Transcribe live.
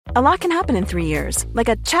A lot can happen in 3 years, like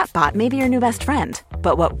a chatbot may be your new best friend.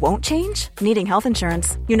 But what won't change? Needing health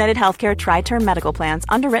insurance. United Healthcare Tri-Term Medical Plans,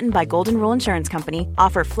 underwritten by Golden Rule Insurance Company,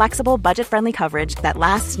 offer flexible, budget-friendly coverage that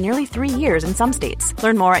lasts nearly 3 years in some states.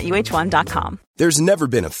 Learn more at uh1.com. There's never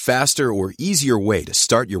been a faster or easier way to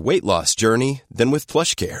start your weight loss journey than with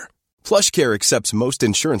PlushCare. PlushCare accepts most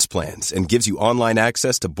insurance plans and gives you online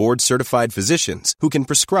access to board-certified physicians who can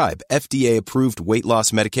prescribe FDA-approved weight loss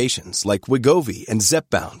medications like Wegovy and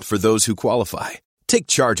Zepbound for those who qualify. Take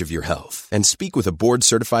charge of your health and speak with a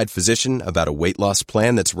board-certified physician about a weight loss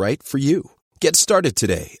plan that's right for you. Get started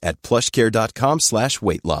today at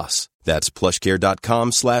plushcare.com/weight loss. That's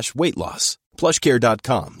plushcare.com/weight loss.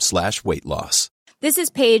 plushcare.com/weight loss. This is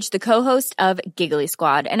Paige, the co-host of Giggly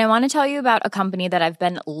Squad, and I want to tell you about a company that I've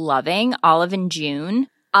been loving, Olive & June.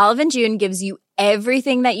 Olive & June gives you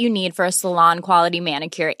everything that you need for a salon-quality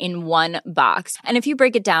manicure in one box. And if you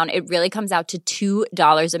break it down, it really comes out to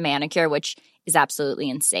 $2 a manicure, which is absolutely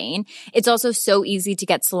insane. It's also so easy to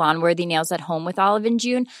get salon-worthy nails at home with Olive &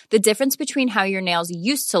 June. The difference between how your nails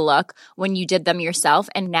used to look when you did them yourself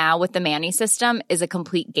and now with the Mani system is a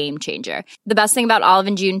complete game changer. The best thing about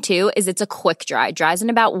Olive & June, too, is it's a quick dry. Dries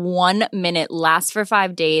in about 1 minute, lasts for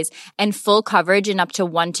 5 days, and full coverage in up to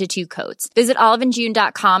 1 to 2 coats. Visit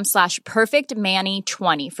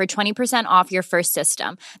oliveandjune.com/perfectmani20 for 20% off your first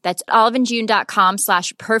system. That's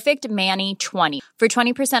oliveandjune.com/perfectmani20 for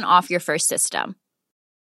 20% off your first system. The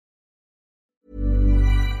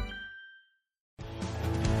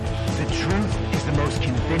truth is the most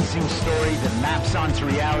convincing story that maps onto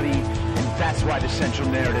reality, and that's why the central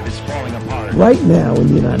narrative is falling apart. Right now in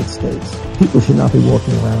the United States, people should not be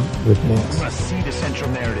walking around with masks. We must see the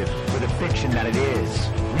central narrative for the fiction that it is.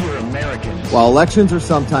 We are Americans. While elections are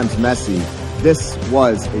sometimes messy, this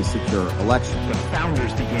was a secure election. The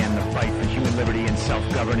founders began the fight for human liberty and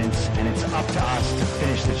self-governance, and it's up to us to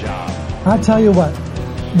finish the job. I tell you what,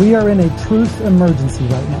 we are in a truth emergency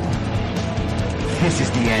right now. This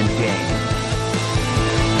is the end game.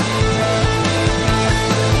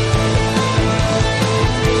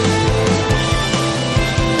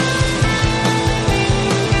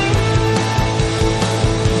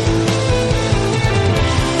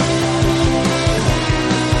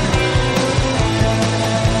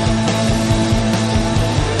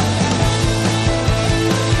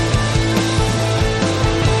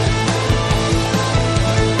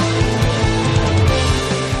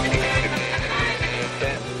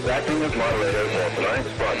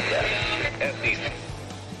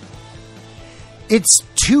 It's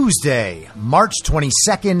Tuesday, March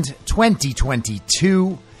 22nd,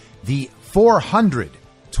 2022, the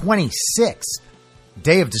 426th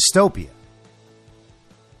day of dystopia.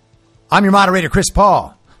 I'm your moderator, Chris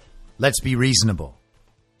Paul. Let's be reasonable.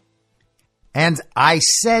 And I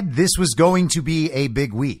said this was going to be a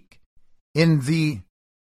big week. In the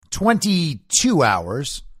 22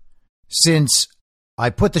 hours since I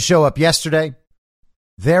put the show up yesterday,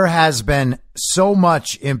 there has been so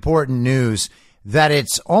much important news that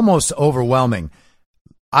it's almost overwhelming.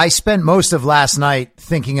 I spent most of last night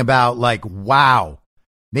thinking about wow,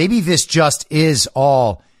 maybe this just is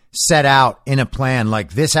all set out in a plan.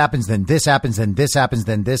 Like this happens, then this happens, then this happens,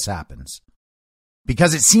 then this happens.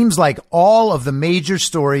 Because it seems like all of the major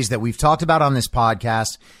stories that we've talked about on this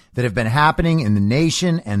podcast that have been happening in the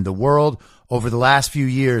nation and the world over the last few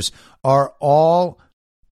years are all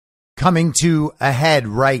coming to a head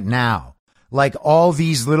right now. Like all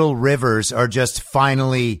these little rivers are just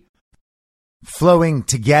finally flowing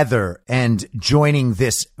together and joining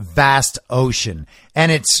this vast ocean.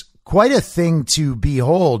 And it's quite a thing to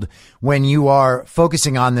behold when you are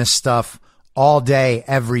focusing on this stuff all day,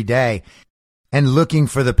 every day, and looking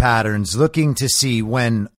for the patterns, looking to see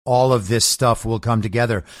when all of this stuff will come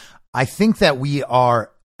together. I think that we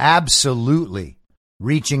are absolutely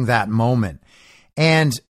reaching that moment.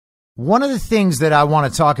 And one of the things that I want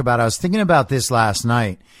to talk about, I was thinking about this last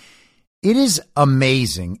night. It is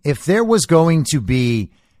amazing if there was going to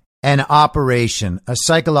be an operation, a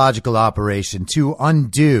psychological operation to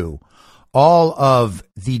undo all of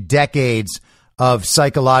the decades of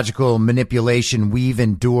psychological manipulation we've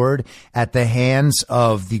endured at the hands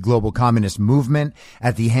of the global communist movement,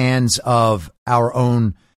 at the hands of our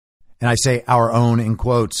own, and I say our own in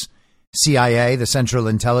quotes, CIA, the Central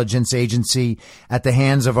Intelligence Agency, at the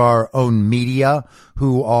hands of our own media,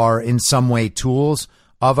 who are in some way tools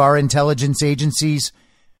of our intelligence agencies.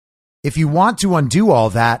 If you want to undo all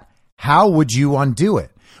that, how would you undo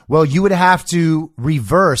it? Well, you would have to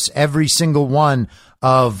reverse every single one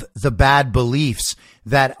of the bad beliefs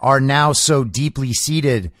that are now so deeply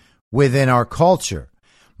seated within our culture.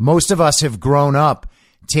 Most of us have grown up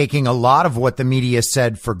taking a lot of what the media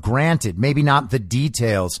said for granted, maybe not the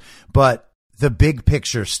details, but the big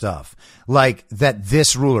picture stuff, like that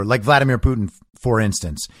this ruler, like Vladimir Putin, for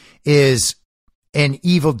instance, is an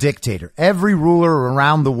evil dictator. Every ruler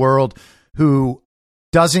around the world who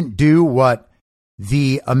doesn't do what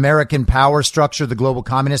the American power structure, the global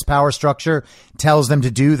communist power structure, tells them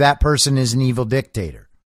to do, that person is an evil dictator.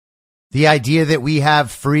 The idea that we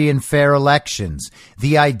have free and fair elections,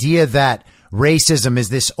 the idea that racism is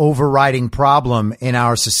this overriding problem in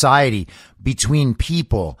our society between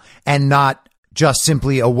people and not just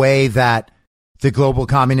simply a way that the global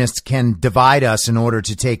communists can divide us in order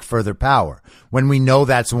to take further power, when we know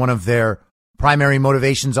that's one of their primary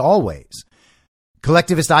motivations always.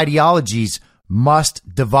 Collectivist ideologies must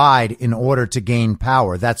divide in order to gain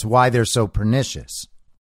power. That's why they're so pernicious.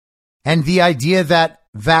 And the idea that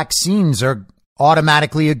vaccines are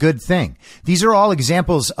automatically a good thing. These are all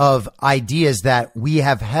examples of ideas that we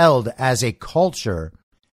have held as a culture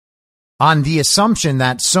on the assumption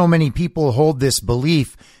that so many people hold this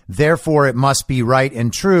belief, therefore it must be right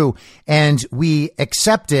and true, and we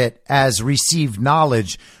accept it as received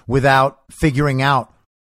knowledge without figuring out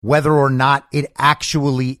whether or not it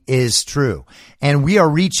actually is true. And we are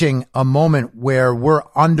reaching a moment where we're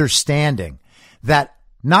understanding that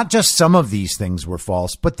not just some of these things were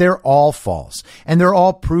false, but they're all false, and they're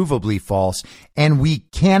all provably false. And we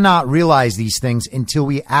cannot realize these things until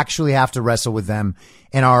we actually have to wrestle with them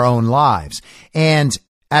in our own lives. And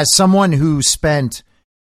as someone who spent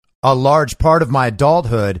a large part of my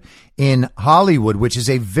adulthood in Hollywood, which is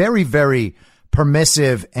a very, very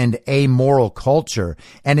permissive and amoral culture,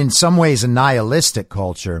 and in some ways a nihilistic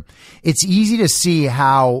culture, it's easy to see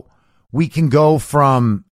how we can go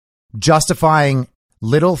from justifying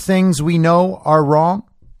little things we know are wrong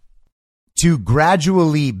to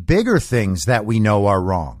gradually bigger things that we know are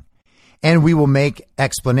wrong. And we will make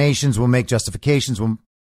explanations, we'll make justifications, we'll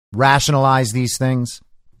rationalize these things.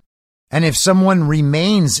 And if someone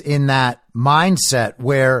remains in that mindset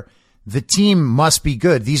where the team must be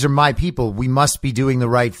good, these are my people, we must be doing the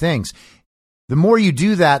right things, the more you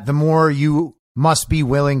do that, the more you must be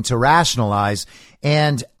willing to rationalize.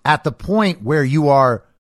 And at the point where you are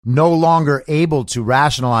no longer able to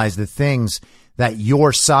rationalize the things that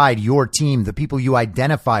your side, your team, the people you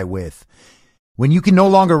identify with, when you can no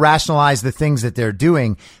longer rationalize the things that they're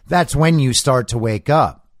doing, that's when you start to wake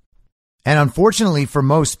up. And unfortunately for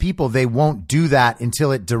most people, they won't do that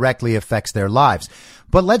until it directly affects their lives.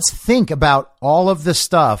 But let's think about all of the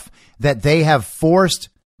stuff that they have forced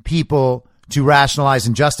people to rationalize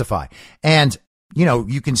and justify. And, you know,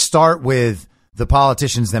 you can start with the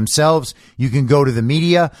politicians themselves, you can go to the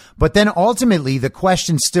media, but then ultimately the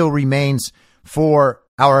question still remains for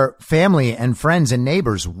our family and friends and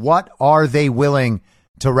neighbors. What are they willing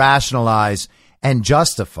to rationalize and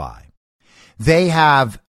justify? They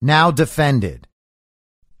have now defended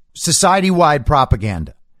society-wide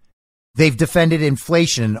propaganda. They've defended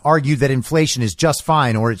inflation and argued that inflation is just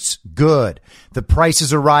fine or it's good. The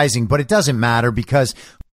prices are rising, but it doesn't matter because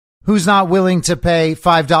who's not willing to pay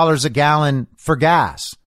 $5 a gallon for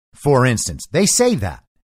gas, for instance? They say that.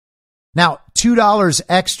 Now, $2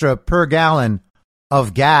 extra per gallon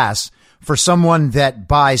of gas for someone that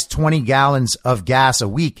buys 20 gallons of gas a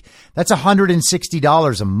week, that's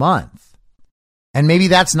 $160 a month. And maybe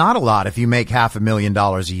that's not a lot if you make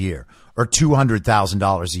 $500,000 a year or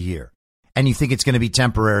 $200,000 a year. And you think it's going to be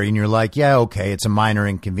temporary and you're like, yeah, okay, it's a minor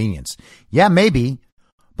inconvenience. Yeah, maybe.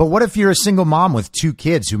 But what if you're a single mom with 2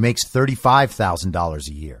 kids who makes $35,000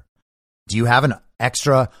 a year? Do you have an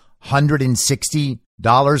extra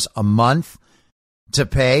 $160 a month to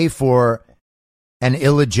pay for an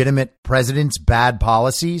illegitimate president's bad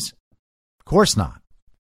policies? Of course not.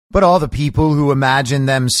 But all the people who imagine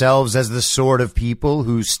themselves as the sort of people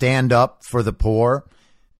who stand up for the poor,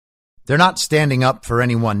 they're not standing up for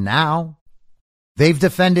anyone now. They've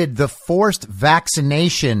defended the forced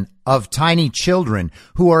vaccination of tiny children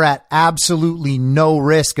who are at absolutely no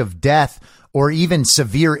risk of death or even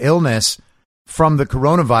severe illness from the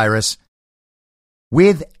coronavirus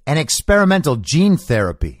with an experimental gene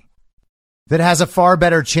therapy that has a far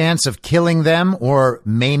better chance of killing them or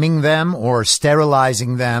maiming them or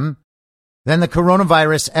sterilizing them than the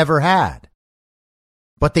coronavirus ever had.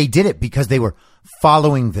 But they did it because they were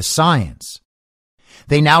following the science.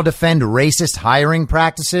 They now defend racist hiring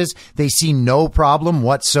practices. They see no problem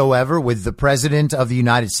whatsoever with the president of the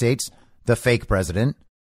United States, the fake president,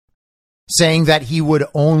 saying that he would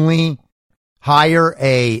only hire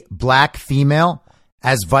a black female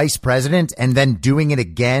as vice president and then doing it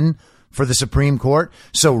again for the Supreme Court.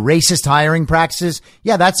 So racist hiring practices,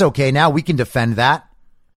 yeah, that's okay now. We can defend that.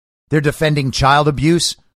 They're defending child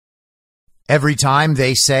abuse every time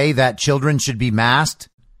they say that children should be masked.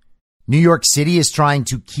 New York City is trying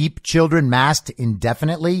to keep children masked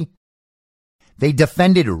indefinitely. They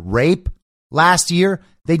defended rape last year.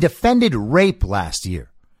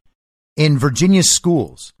 In Virginia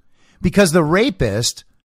schools because the rapist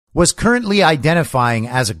was currently identifying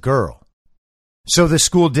as a girl. So the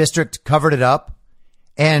school district covered it up,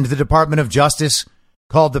 and the Department of Justice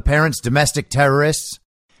called the parents domestic terrorists,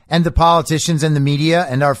 and the politicians and the media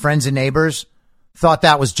and our friends and neighbors thought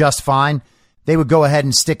that was just fine. They would go ahead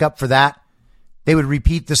and stick up for that. They would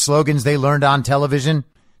repeat the slogans they learned on television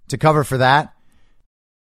to cover for that.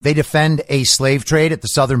 They defend a slave trade at the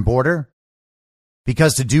southern border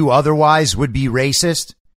because to do otherwise would be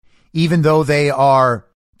racist, even though they are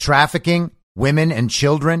trafficking women and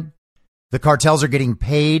children. The cartels are getting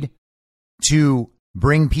paid to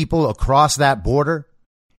bring people across that border,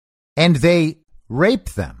 and they rape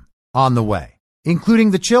them on the way,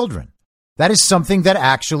 including the children. That is something that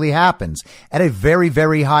actually happens at a very,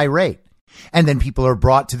 very high rate. And then people are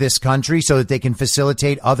brought to this country so that they can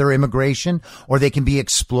facilitate other immigration, or they can be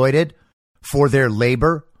exploited for their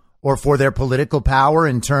labor or for their political power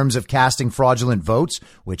in terms of casting fraudulent votes,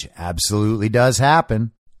 which absolutely does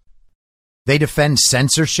happen. They defend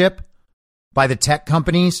censorship by the tech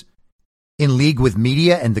companies in league with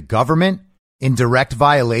media and the government in direct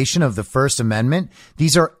violation of the First Amendment.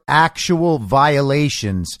 These are actual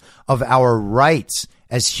violations of our rights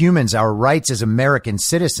as humans, our rights as American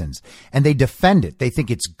citizens. And they defend it. They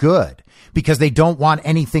think it's good because they don't want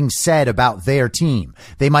anything said about their team.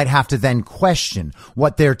 They might have to then question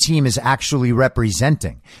what their team is actually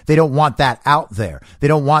representing. They don't want that out there. They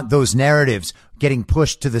don't want those narratives getting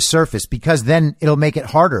pushed to the surface because then it'll make it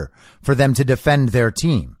harder for them to defend their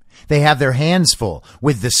team. They have their hands full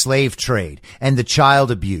with the slave trade and the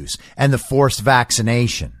child abuse and the forced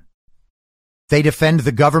vaccination. They defend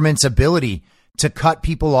the government's ability to cut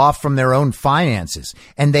people off from their own finances,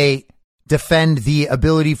 and they defend the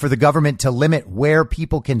ability for the government to limit where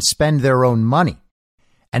people can spend their own money.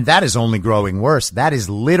 And that is only growing worse. That is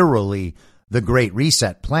literally the Great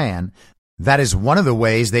Reset plan. That is one of the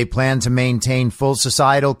ways they plan to maintain full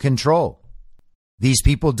societal control. These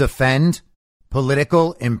people defend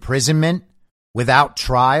political imprisonment without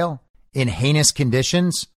trial in heinous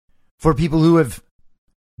conditions for people who have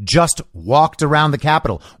just walked around the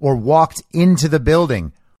Capitol or walked into the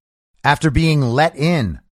building after being let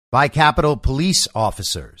in by Capitol police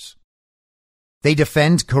officers. They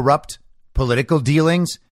defend corrupt political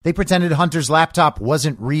dealings. They pretended Hunter's laptop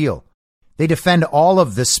wasn't real. They defend all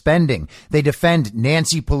of the spending. They defend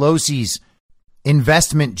Nancy Pelosi's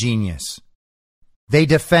investment genius. They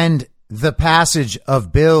defend the passage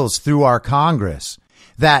of bills through our Congress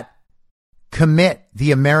that commit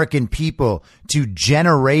the American people to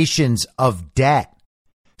generations of debt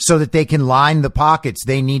so that they can line the pockets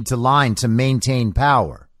they need to line to maintain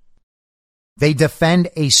power. They defend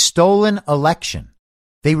a stolen election.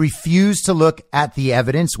 They refuse to look at the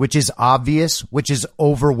evidence, which is obvious, which is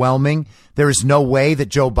overwhelming. There is no way that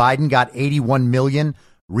Joe Biden got 81 million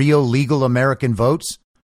real legal American votes,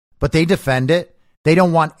 but they defend it. They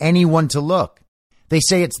don't want anyone to look. They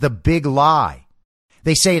say it's the big lie.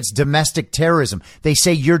 They say it's domestic terrorism. They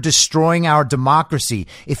say you're destroying our democracy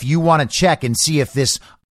if you want to check and see if this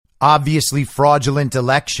obviously fraudulent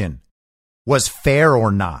election was fair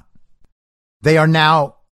or not. They are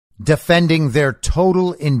now defending their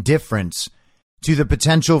total indifference to the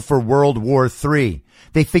potential for World War III.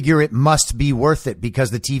 They figure it must be worth it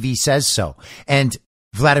because the TV says so. And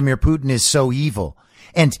Vladimir Putin is so evil.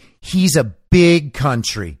 And he's a big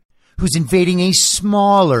country who's invading a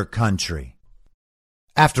smaller country.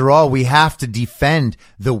 After all, we have to defend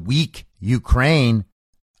the weak Ukraine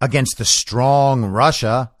against the strong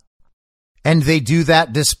Russia. And they do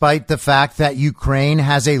that despite the fact that Ukraine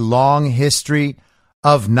has a long history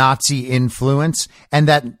of Nazi influence and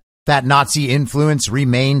that Nazi influence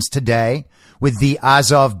remains today with the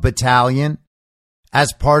Azov Battalion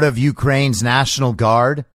as part of Ukraine's National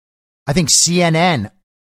Guard. I think CNN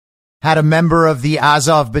had a member of the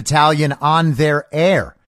Azov Battalion on their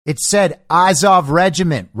air. It said Azov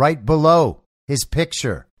Regiment right below his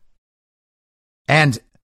picture. And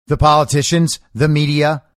the politicians, the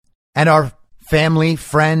media, and our family,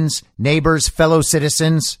 friends, neighbors, fellow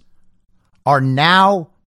citizens are now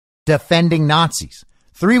defending Nazis.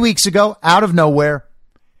 3 weeks ago, out of nowhere,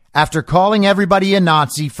 after calling everybody a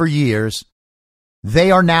Nazi for years, they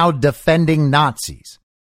are now defending Nazis.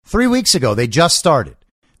 3 weeks ago, they just started.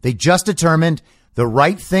 They just determined the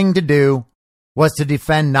right thing to do was to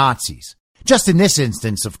defend Nazis. Just in this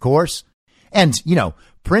instance, of course. And,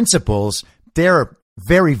 principles, they're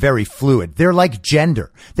very, very fluid. They're like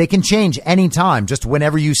gender. They can change anytime, just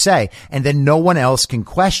whenever you say, and then no one else can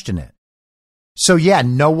question it. So yeah,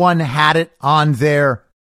 no one had it on their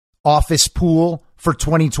office pool for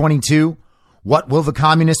 2022. What will the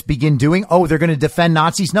communists begin doing? Oh, they're going to defend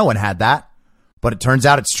Nazis? No one had that. But it turns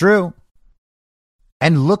out it's true.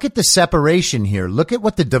 And look at the separation here. Look at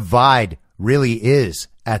what the divide really is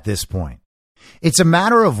at this point. It's a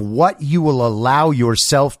matter of what you will allow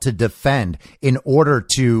yourself to defend in order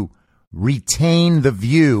to retain the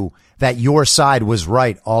view that your side was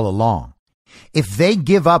right all along. If they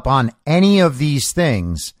give up on any of these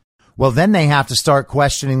things, well, then they have to start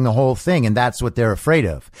questioning the whole thing. And that's what they're afraid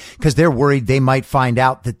of, because they're worried they might find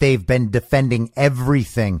out that they've been defending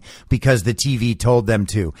everything because the TV told them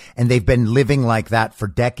to. And they've been living like that for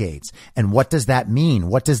decades. And what does that mean?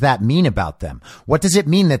 What does that mean about them? What does it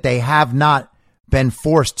mean that they have not been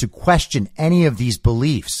forced to question any of these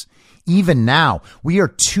beliefs? Even now, we are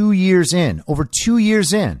 2 years in, over 2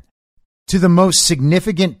 years in, to the most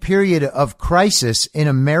significant period of crisis in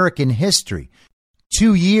American history.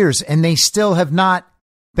 2 years, and they still have not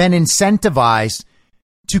been incentivized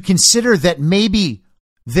to consider that maybe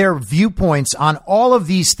their viewpoints on all of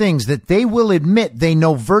these things that they will admit they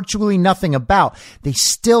know virtually nothing about, they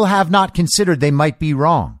still have not considered they might be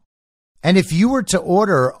wrong. And if you were to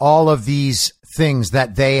order all of these things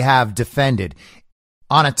that they have defended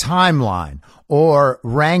on a timeline or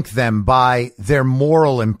rank them by their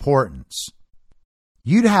moral importance,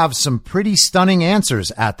 you'd have some pretty stunning answers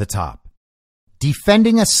at the top.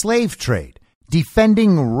 Defending a slave trade,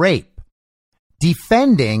 defending rape,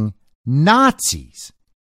 defending Nazis.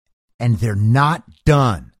 And they're not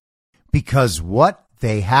done, because what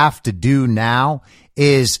they have to do now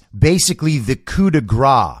is basically the coup de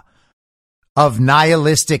grace of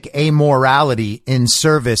nihilistic amorality in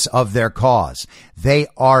service of their cause. They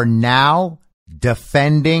are now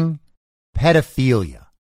defending pedophilia.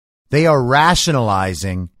 They are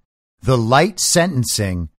rationalizing the light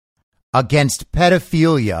sentencing against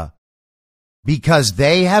pedophilia because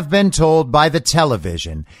they have been told by the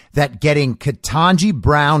television that getting Ketanji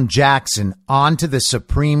Brown Jackson onto the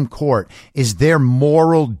Supreme Court is their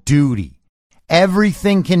moral duty.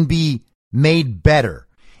 Everything can be made better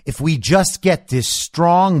if we just get this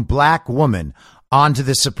strong black woman onto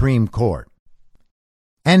the Supreme Court.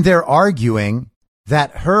 And they're arguing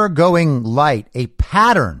that her going light, a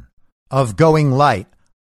pattern of going light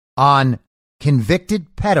on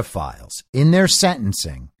convicted pedophiles in their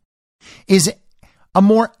sentencing, is a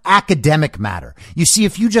more academic matter. You see,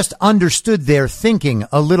 if you just understood their thinking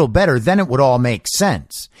a little better, then it would all make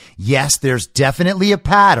sense. Yes, there's definitely a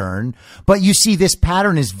pattern, but you see, this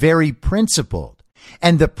pattern is very principled.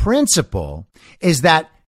 And the principle is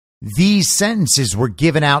that these sentences were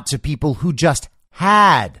given out to people who just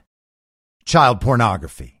had child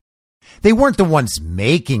pornography. They weren't the ones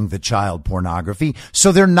making the child pornography,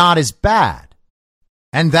 so they're not as bad.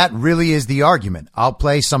 And that really is the argument. I'll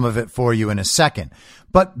play some of it for you in a second.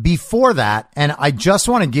 But before that, and I just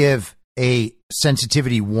want to give a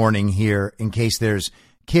sensitivity warning here in case there's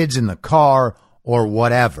kids in the car or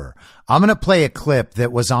whatever. I'm going to play a clip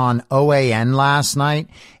that was on OAN last night,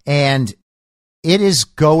 and it is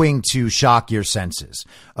going to shock your senses.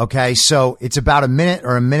 Okay, so it's about a minute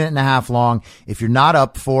or a minute and a half long. If you're not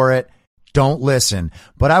up for it, don't listen.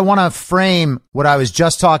 But I want to frame what I was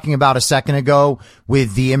just talking about a second ago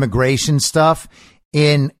with the immigration stuff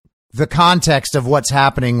in the context of what's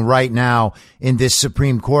happening right now in this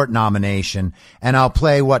Supreme Court nomination. And I'll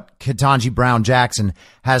play what Ketanji Brown Jackson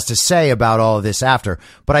has to say about all of this after.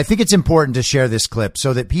 But I think it's important to share this clip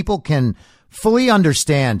so that people can fully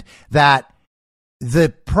understand that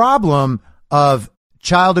the problem of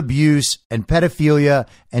child abuse and pedophilia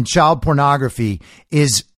and child pornography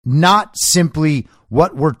is not simply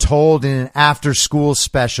what we're told in an after-school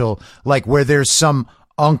special, like where there's some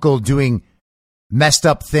uncle doing messed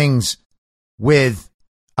up things with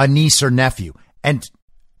a niece or nephew. And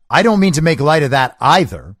I don't mean to make light of that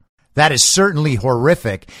either. That is certainly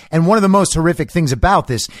horrific. And one of the most horrific things about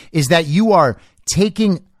this is that you are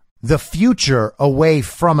taking the future away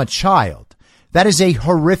from a child. That is a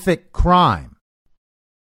horrific crime.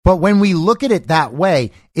 But when we look at it that way,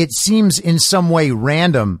 it seems in some way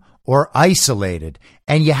random or isolated.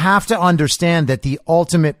 And you have to understand that the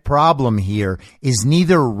ultimate problem here is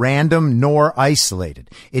neither random nor isolated.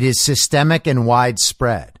 It is systemic and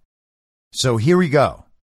widespread. So here we go.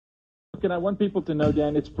 And I want people to know,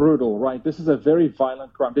 Dan, it's brutal, right? This is a very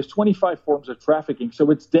violent crime. There's 25 forms of trafficking. So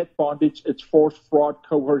it's debt bondage, it's force, fraud,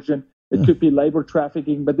 coercion. It could be labor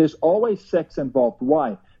trafficking, but there's always sex involved.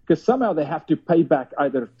 Why? Because somehow they have to pay back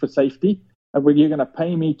either for safety, You're going to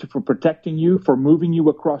pay me for protecting you, for moving you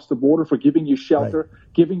across the border, for giving you shelter,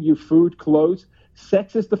 giving you food, clothes.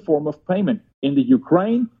 Sex is the form of payment in the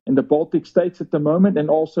Ukraine, in the Baltic states at the moment, and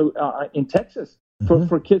also in Texas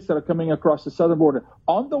for kids that are coming across the southern border.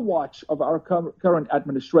 On the watch of our current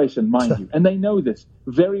administration, mind you, and they know this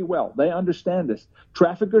very well. They understand this.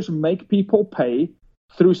 Traffickers make people pay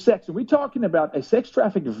through sex. And we're talking about a sex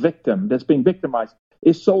traffic victim that's being victimized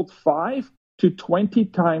is sold 5 to 20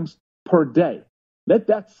 times per day. Let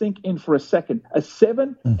that sink in for a second. A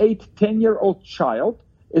 7, 8, 10-year-old child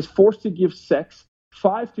is forced to give sex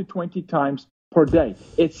 5 to 20 times per day.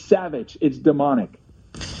 It's savage. It's demonic.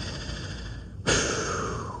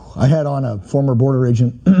 I had on a former border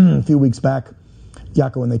agent a few weeks back,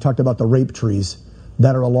 Jaco, and they talked about the rape trees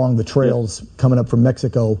that are along the trails coming up from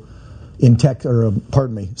Mexico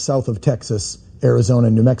south of Texas, Arizona,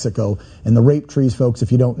 and New Mexico. And the rape trees, folks,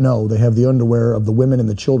 if you don't know, they have the underwear of the women and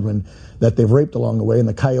the children that they've raped along the way, and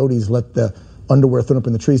the coyotes let the underwear thrown up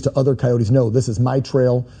in the trees to other coyotes know, this is my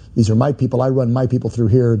trail, these are my people, I run my people through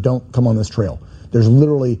here, don't come on this trail. There's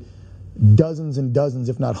literally dozens and dozens,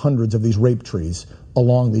 if not hundreds, of these rape trees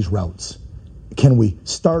along these routes. Can we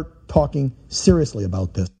start talking seriously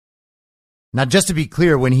about this? Now, just to be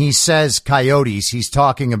clear, when he says coyotes, he's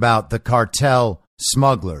talking about the cartel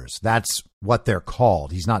smugglers. That's what they're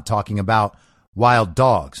called. He's not talking about wild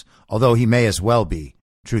dogs, although he may as well be,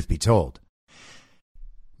 truth be told.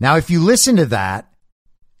 Now, if you listen to that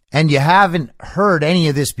and you haven't heard any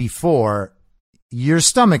of this before, your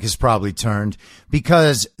stomach is probably turned,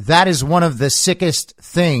 because that is one of the sickest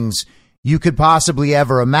things you could possibly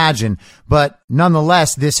ever imagine. But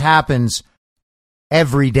nonetheless, this happens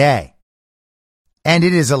every day. And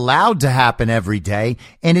it is allowed to happen every day,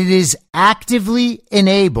 and it is actively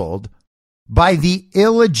enabled by the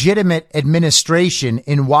illegitimate administration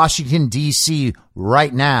in Washington, D.C.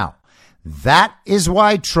 right now. That is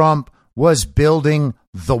why Trump was building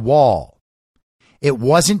the wall. It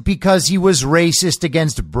wasn't because he was racist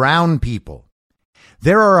against brown people.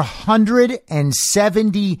 There are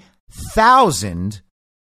 170,000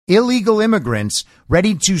 illegal immigrants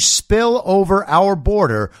ready to spill over our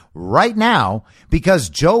border right now because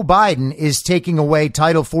Joe Biden is taking away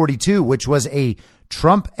Title 42, which was a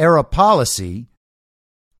Trump-era policy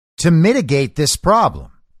to mitigate this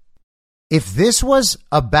problem. If this was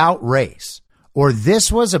about race or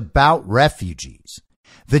this was about refugees,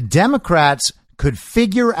 the Democrats could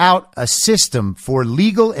figure out a system for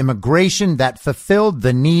legal immigration that fulfilled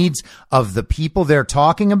the needs of the people they're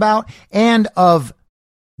talking about and of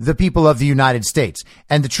the people of the United States.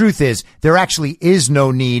 And the truth is, there actually is no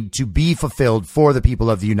need to be fulfilled for the people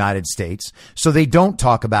of the United States. So they don't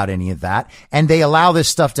talk about any of that, and they allow this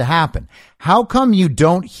stuff to happen. How come you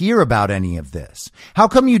don't hear about any of this? How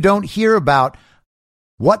come you don't hear about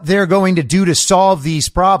what they're going to do to solve these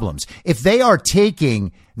problems? If they are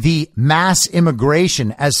taking the mass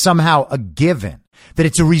immigration as somehow a given, that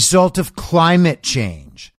it's a result of climate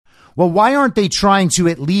change, well, why aren't they trying to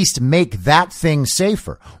at least make that thing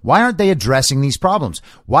safer? Why aren't they addressing these problems?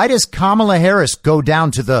 Why does Kamala Harris go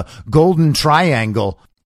down to the Golden Triangle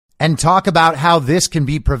and talk about how this can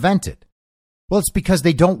be prevented? Well, it's because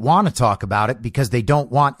they don't want to talk about it, because they don't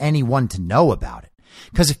want anyone to know about it.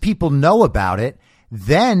 Because if people know about it,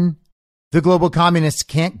 then the global communists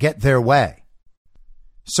can't get their way.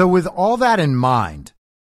 So with all that in mind,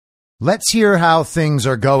 let's hear how things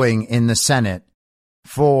are going in the Senate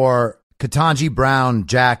for Ketanji Brown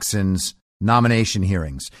Jackson's nomination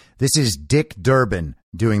hearings. This is Dick Durbin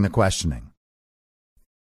doing the questioning.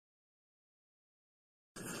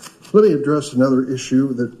 Let me address another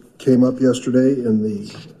issue that came up yesterday in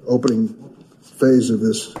the opening phase of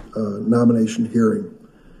this nomination hearing,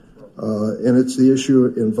 and it's the issue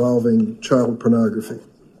involving child pornography.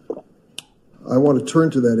 I want to turn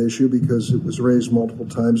to that issue because it was raised multiple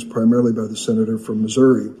times, primarily by the senator from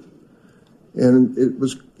Missouri. And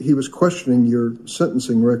he was questioning your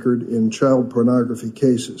sentencing record in child pornography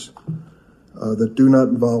cases that do not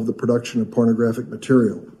involve the production of pornographic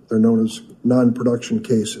material. They're known as non-production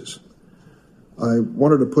cases. I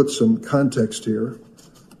wanted to put some context here.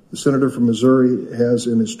 The senator from Missouri has,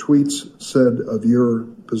 in his tweets, said of your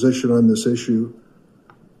position on this issue,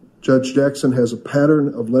 Judge Jackson has a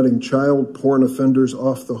pattern of letting child porn offenders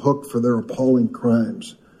off the hook for their appalling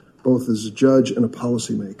crimes, both as a judge and a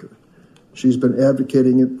policymaker. She's been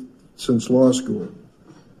advocating it since law school.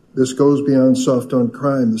 This goes beyond soft on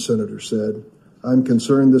crime, the senator said. I'm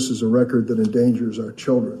concerned this is a record that endangers our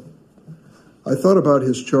children. I thought about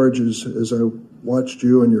his charges as I watched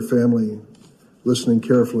you and your family listening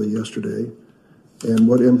carefully yesterday, and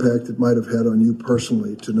what impact it might have had on you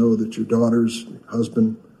personally to know that your daughters,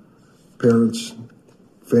 husband, parents,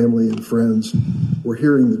 family, and friends were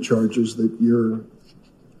hearing the charges that your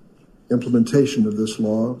implementation of this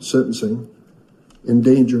law, sentencing,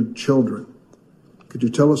 endangered children. Could you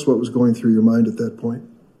tell us what was going through your mind at that point?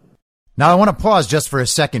 Now, I want to pause just for a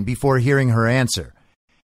second before hearing her answer,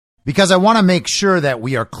 because I want to make sure that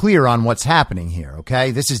we are clear on what's happening here,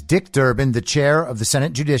 okay? This is Dick Durbin, the chair of the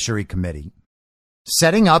Senate Judiciary Committee,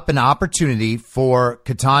 setting up an opportunity for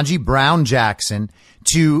Ketanji Brown Jackson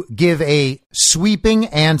to give a sweeping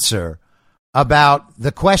answer about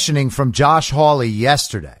the questioning from Josh Hawley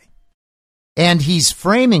yesterday. And he's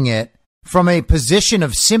framing it from a position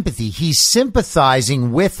of sympathy. He's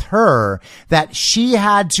sympathizing with her that she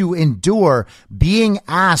had to endure being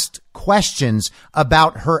asked questions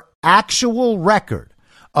about her actual record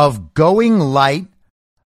of going light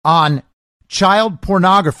on child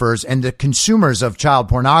pornographers and the consumers of child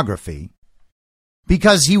pornography,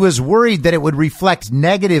 because he was worried that it would reflect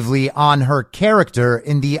negatively on her character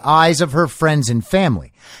in the eyes of her friends and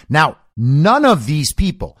family. Now, none of these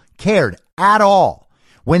people cared at all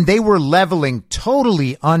when they were leveling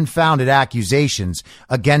totally unfounded accusations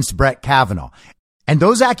against Brett Kavanaugh. And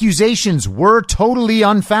those accusations were totally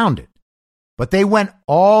unfounded. But they went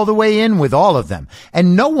all the way in with all of them.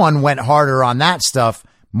 And no one went harder on that stuff,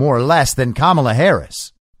 more or less, than Kamala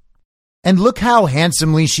Harris. And look how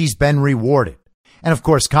handsomely she's been rewarded. And of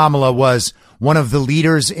course, Kamala was one of the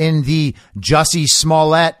leaders in the Jussie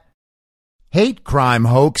Smollett hate crime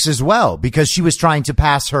hoax as well, because she was trying to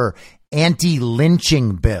pass her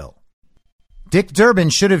anti-lynching bill. Dick Durbin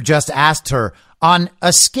should have just asked her, on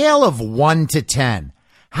a scale of 1 to 10,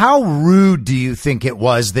 how rude do you think it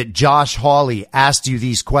was that Josh Hawley asked you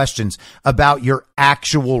these questions about your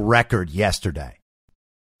actual record yesterday?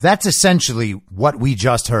 That's essentially what we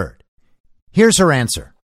just heard. Here's her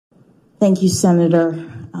answer. Thank you, Senator.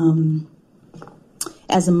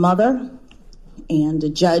 As a mother and a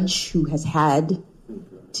judge who has had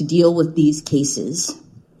to deal with these cases,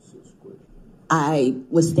 I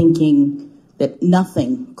was thinking that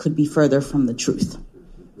nothing could be further from the truth.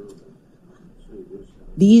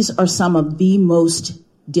 These are some of the most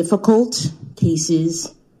difficult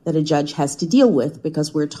cases that a judge has to deal with,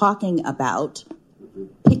 because we're talking about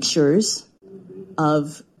pictures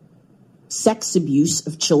of sex abuse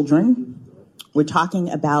of children. We're talking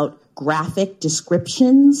about graphic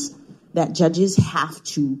descriptions that judges have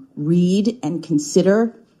to read and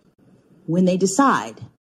consider when they decide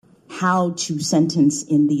how to sentence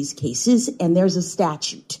in these cases. And there's a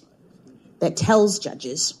statute that tells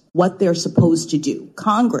judges what they're supposed to do.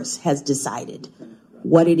 Congress has decided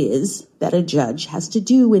what it is that a judge has to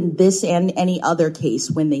do in this and any other case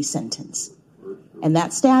when they sentence. And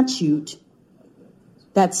that statute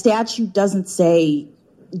doesn't say,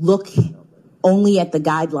 look only at the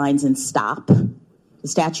guidelines and stop. The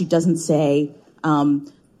statute doesn't say,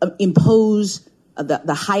 impose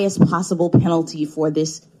the highest possible penalty for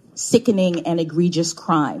this sickening and egregious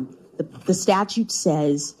crime. The statute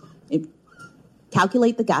says,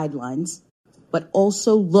 calculate the guidelines, but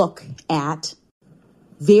also look at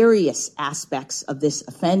various aspects of this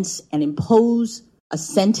offense and impose a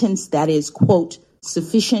sentence that is, quote,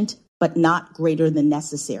 sufficient but not greater than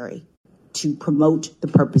necessary to promote the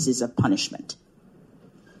purposes of punishment.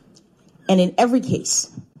 And in every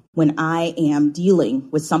case, when I am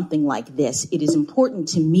dealing with something like this, it is important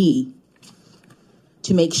to me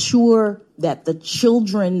to make sure that the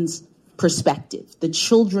children's perspective, the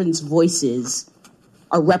children's voices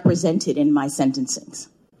are represented in my sentencings.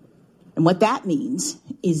 And what that means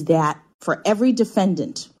is that for every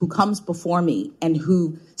defendant who comes before me and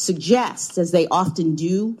who suggests, as they often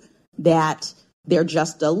do, that they're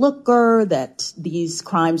just a looker, that these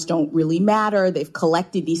crimes don't really matter, they've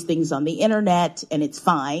collected these things on the internet and it's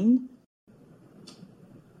fine,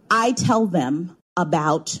 I tell them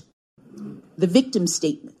about the victim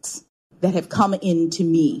statements that have come in to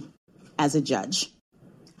me as a judge.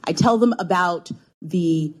 I tell them about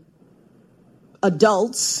the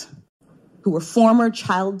adults who are former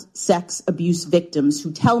child sex abuse victims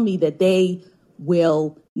who tell me that they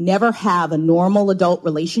will never have a normal adult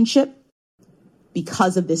relationship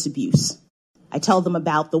because of this abuse. I tell them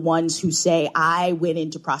about the ones who say, I went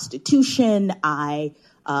into prostitution, I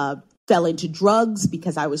fell into drugs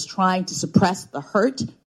because I was trying to suppress the hurt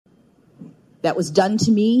that was done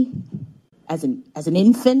to me as an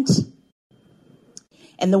infant.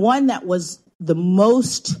 And the one that was the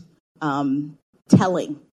most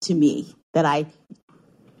telling to me, that I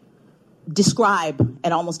describe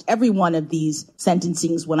at almost every one of these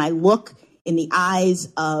sentencings, when I look in the eyes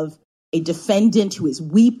of a defendant who is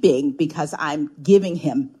weeping because I'm giving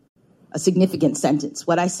him a significant sentence.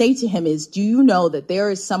 What I say to him is, do you know that there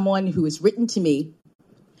is someone who has written to me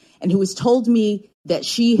and who has told me that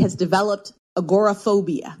she has developed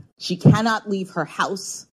agoraphobia? She cannot leave her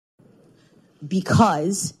house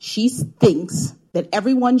because she thinks that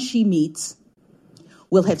everyone she meets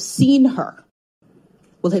will have seen her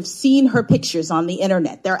pictures on the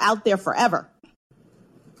internet. They're out there forever.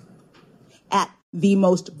 At the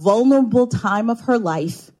most vulnerable time of her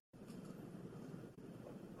life.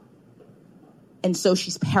 And so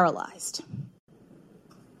she's paralyzed.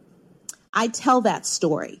 I tell that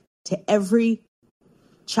story to every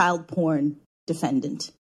child porn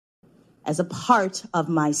defendant as a part of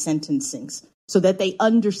my sentencings so that they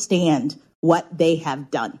understand what they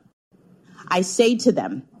have done. I say to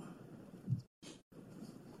them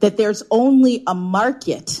that there's only a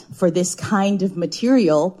market for this kind of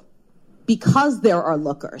material because there are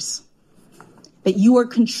lookers, that you are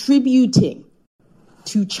contributing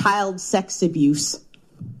to child sex abuse.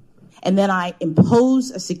 And then I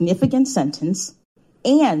impose a significant sentence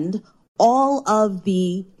and all of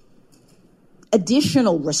the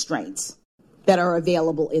additional restraints that are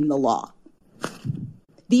available in the law.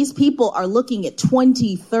 These people are looking at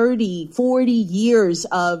 20, 30, 40 years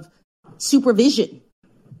of supervision.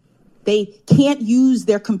 They can't use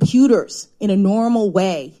their computers in a normal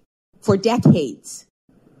way for decades.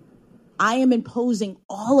 I am imposing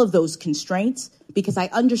all of those constraints because I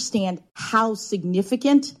understand how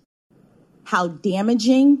significant, how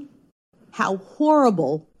damaging, how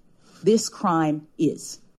horrible this crime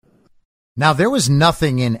is. Now, there was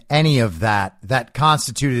nothing in any of that that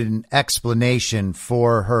constituted an explanation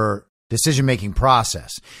for her decision-making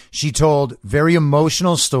process. She told very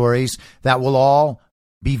emotional stories that will all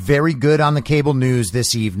be very good on the cable news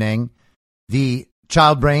this evening. The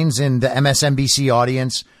child brains in the MSNBC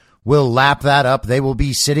audience will lap that up. They will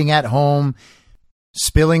be sitting at home,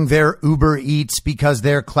 spilling their Uber Eats because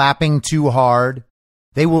they're clapping too hard.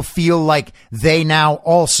 They will feel like they now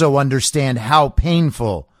also understand how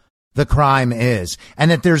painful the crime is,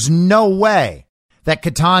 and that there's no way that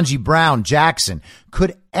Ketanji Brown Jackson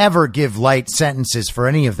could ever give light sentences for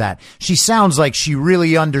any of that. She sounds like she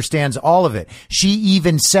really understands all of it. She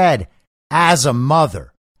even said, as a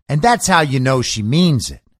mother, and that's how you know she means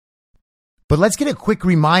it. But let's get a quick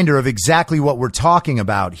reminder of exactly what we're talking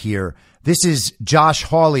about here. This is Josh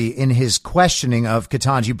Hawley in his questioning of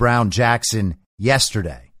Ketanji Brown Jackson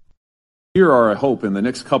yesterday. Here are, I hope, in the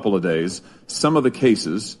next couple of days, some of the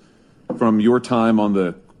cases from your time on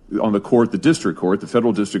the court, the district court, the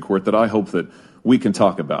federal district court, that I hope that we can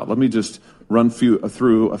talk about. Let me just run through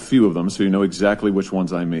a few of them so you know exactly which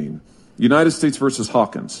ones I mean. United States versus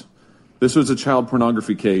Hawkins. This was a child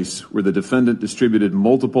pornography case where the defendant distributed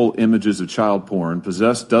multiple images of child porn,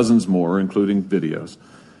 possessed dozens more, including videos.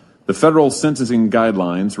 The federal sentencing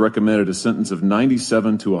guidelines recommended a sentence of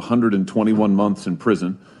 97 to 121 months in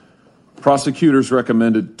prison. Prosecutors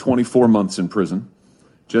recommended 24 months in prison.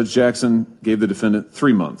 Judge Jackson gave the defendant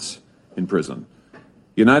 3 months in prison.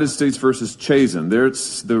 United States versus Chazen.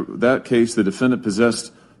 That case, the defendant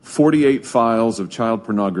possessed 48 files of child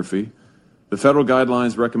pornography. The federal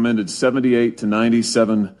guidelines recommended 78 to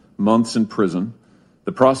 97 months in prison.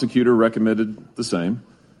 The prosecutor recommended the same.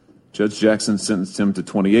 Judge Jackson sentenced him to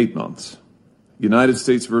 28 months. United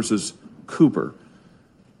States versus Cooper.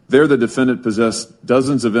 There, the defendant possessed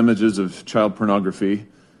dozens of images of child pornography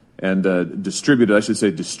and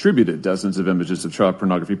distributed dozens of images of child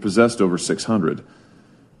pornography, possessed over 600.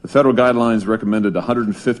 The federal guidelines recommended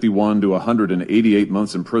 151 to 188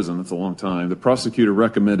 months in prison. That's a long time. The prosecutor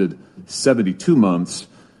recommended 72 months.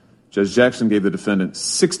 Judge Jackson gave the defendant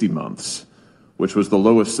 60 months, which was the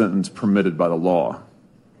lowest sentence permitted by the law.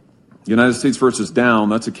 United States versus Down,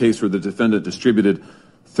 that's a case where the defendant distributed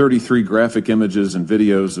 33 graphic images and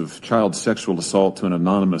videos of child sexual assault to an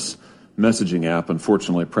anonymous messaging app,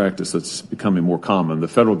 unfortunately a practice that's becoming more common. The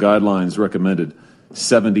federal guidelines recommended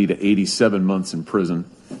 70 to 87 months in prison.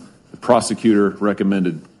 The prosecutor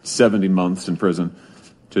recommended 70 months in prison.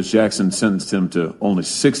 Judge Jackson sentenced him to only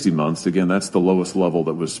 60 months. Again, that's the lowest level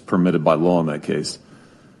that was permitted by law in that case.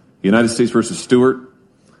 United States versus Stewart.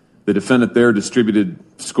 The defendant there distributed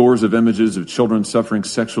scores of images of children suffering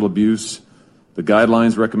sexual abuse. The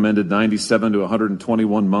guidelines recommended 97 to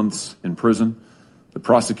 121 months in prison. The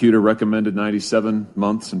prosecutor recommended 97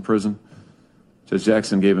 months in prison. Judge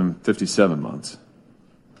Jackson gave him 57 months.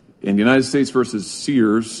 In United States versus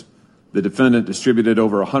Sears, the defendant distributed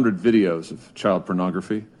over 100 videos of child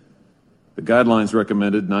pornography. The guidelines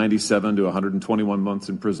recommended 97 to 121 months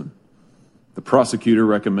in prison. The prosecutor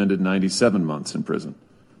recommended 97 months in prison.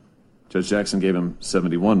 Judge Jackson gave him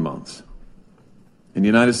 71 months. In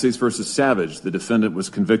United States versus Savage, the defendant was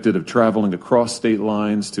convicted of traveling across state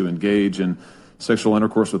lines to engage in sexual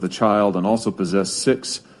intercourse with a child and also possessed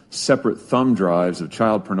 6 separate thumb drives of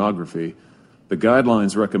child pornography. The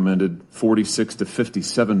guidelines recommended 46 to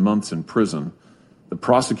 57 months in prison. The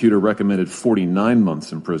prosecutor recommended 49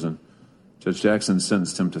 months in prison. Judge Jackson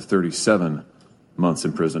sentenced him to 37 months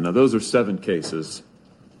in prison. Now, those are 7 cases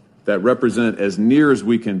that represent, as near as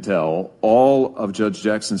we can tell, all of Judge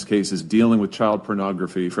Jackson's cases dealing with child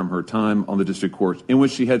pornography from her time on the district court, in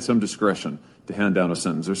which she had some discretion to hand down a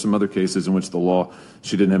sentence. There's some other cases in which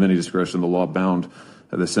she didn't have any discretion. The law bound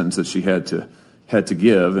the sentence that she had to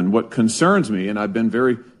give. And what concerns me, and I've been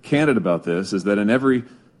very candid about this, is that in every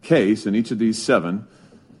case, in each of these 7,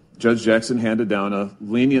 Judge Jackson handed down a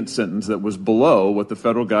lenient sentence that was below what the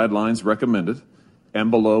federal guidelines recommended and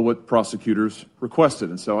below what prosecutors requested.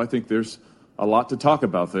 And so I think there's a lot to talk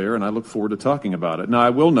about there, and I look forward to talking about it. Now,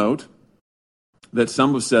 I will note that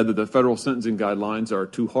some have said that the federal sentencing guidelines are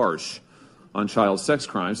too harsh on child sex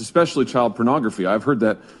crimes, especially child pornography. I've heard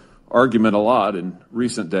that argument a lot in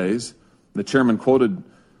recent days. The chairman quoted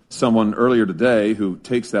someone earlier today who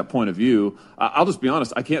takes that point of view. I'll just be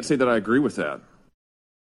honest, I can't say that I agree with that.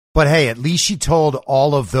 But hey, at least she told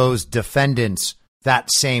all of those defendants that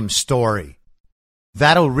same story.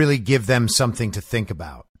 That'll really give them something to think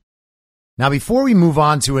about. Now, before we move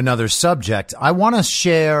on to another subject, I want to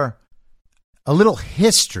share a little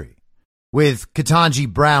history with Ketanji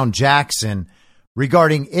Brown Jackson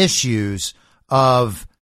regarding issues of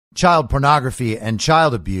child pornography and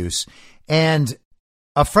child abuse. And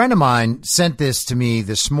a friend of mine sent this to me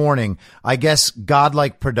this morning. I guess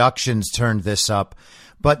Godlike Productions turned this up.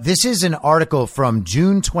 But this is an article from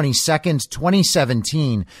June 22nd,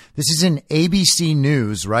 2017. This is in ABC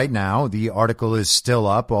News right now. The article is still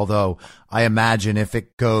up, although I imagine if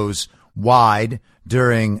it goes wide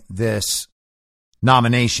during this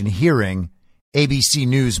nomination hearing, ABC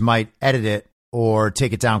News might edit it or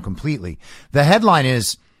take it down completely. The headline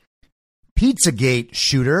is, Pizzagate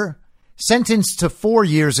shooter sentenced to 4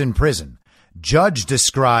 years in prison. Judge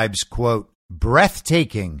describes, quote,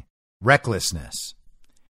 breathtaking recklessness.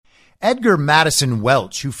 Edgar Madison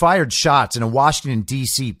Welch, who fired shots in a Washington,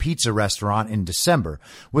 D.C. pizza restaurant in December,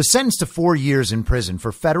 was sentenced to 4 years in prison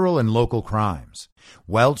for federal and local crimes.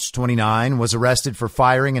 Welch, 29, was arrested for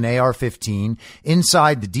firing an AR-15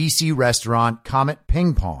 inside the D.C. restaurant Comet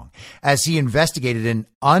Ping Pong as he investigated an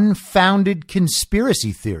unfounded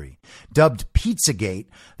conspiracy theory dubbed Pizzagate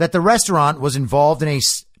that the restaurant was involved in a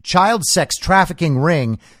child sex trafficking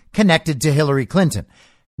ring connected to Hillary Clinton.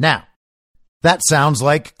 Now, that sounds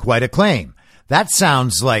like quite a claim. That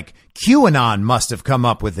sounds like QAnon must have come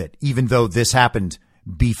up with it, even though this happened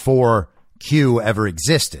before Q ever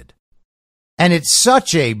existed. And it's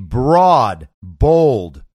such a broad,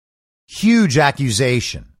 bold, huge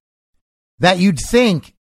accusation that you'd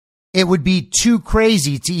think it would be too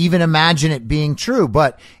crazy to even imagine it being true.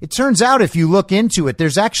 But it turns out if you look into it,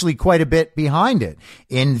 there's actually quite a bit behind it.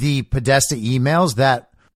 In the Podesta emails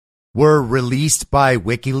that were released by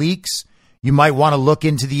WikiLeaks, you might want to look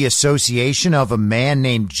into the association of a man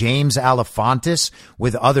named James Alefantis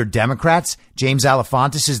with other Democrats. James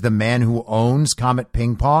Alefantis is the man who owns Comet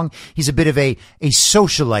Ping Pong. He's a bit of a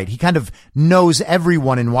socialite. He kind of knows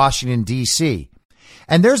everyone in Washington, D.C.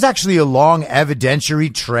 And there's actually a long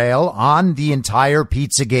evidentiary trail on the entire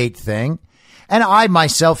Pizzagate thing. And I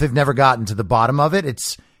myself have never gotten to the bottom of it.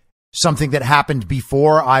 It's something that happened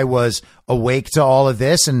before I was awake to all of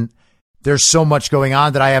this, and there's so much going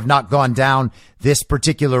on that I have not gone down this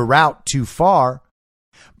particular route too far.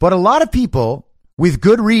 But a lot of people, with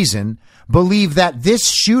good reason, believe that this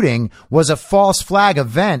shooting was a false flag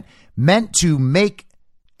event meant to make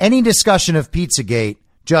any discussion of Pizzagate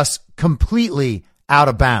just completely out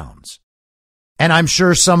of bounds. And I'm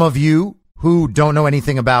sure some of you who don't know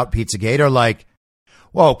anything about Pizzagate are like,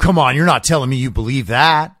 whoa, come on, you're not telling me you believe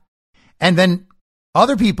that. And then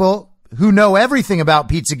other people who know everything about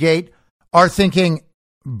Pizzagate are thinking,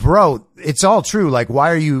 bro, it's all true. Like,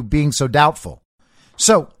 why are you being so doubtful?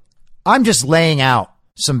 So I'm just laying out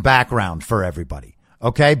some background for everybody.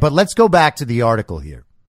 Okay, but let's go back to the article here.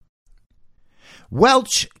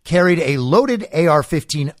 Welch carried a loaded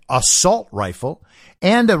AR-15 assault rifle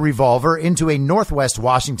and a revolver into a Northwest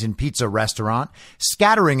Washington pizza restaurant,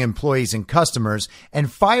 scattering employees and customers,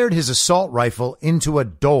 and fired his assault rifle into a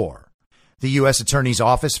door, the U.S. Attorney's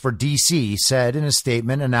Office for D.C. said in a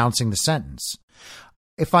statement announcing the sentence.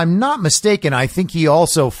 If I'm not mistaken, I think he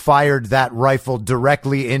also fired that rifle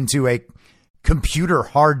directly into a computer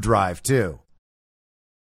hard drive, too.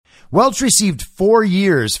 Welch received 4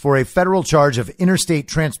 years for a federal charge of interstate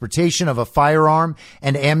transportation of a firearm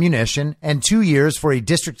and ammunition and 2 years for a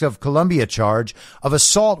District of Columbia charge of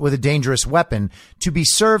assault with a dangerous weapon to be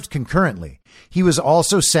served concurrently. He was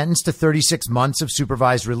also sentenced to 36 months of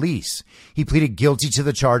supervised release. He pleaded guilty to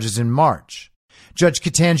the charges in March. Judge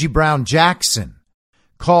Ketanji Brown Jackson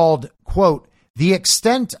called, quote, the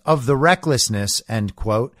extent of the recklessness, end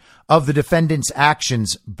quote, of the defendant's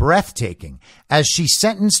actions breathtaking as she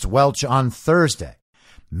sentenced Welch on Thursday.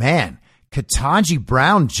 Man, Ketanji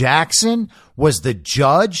Brown Jackson was the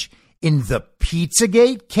judge in the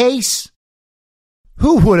Pizzagate case?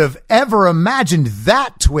 Who would have ever imagined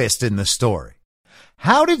that twist in the story?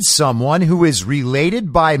 How did someone who is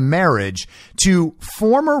related by marriage to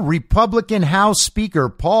former Republican House Speaker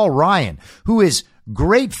Paul Ryan, who is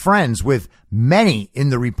great friends with many in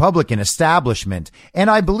the Republican establishment, and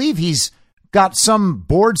I believe he's got some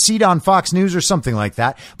board seat on Fox News or something like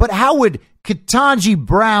that, but how would Ketanji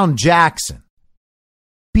Brown Jackson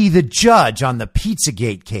be the judge on the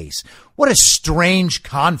Pizzagate case? What a strange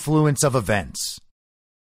confluence of events.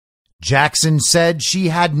 Jackson said she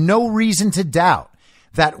had no reason to doubt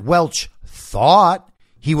that Welch thought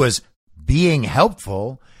he was being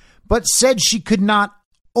helpful, but said she could not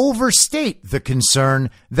overstate the concern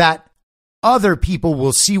that other people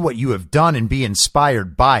will see what you have done and be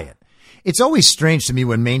inspired by it. It's always strange to me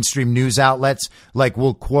when mainstream news outlets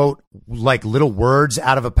will quote like little words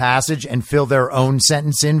out of a passage and fill their own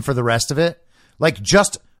sentence in for the rest of it.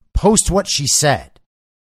 Just post what she said.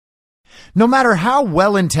 No matter how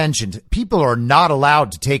well-intentioned, people are not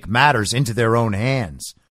allowed to take matters into their own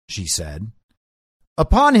hands, she said.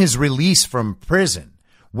 Upon his release from prison,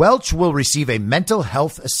 Welch will receive a mental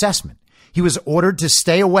health assessment. He was ordered to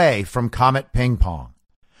stay away from Comet Ping Pong.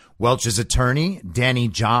 Welch's attorney, Danny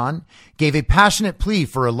John, gave a passionate plea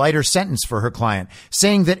for a lighter sentence for her client,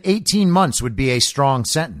 saying that 18 months would be a strong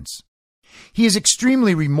sentence. He is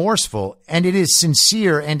extremely remorseful, and it is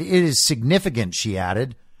sincere and it is significant, she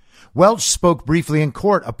added. Welch spoke briefly in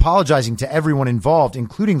court, apologizing to everyone involved,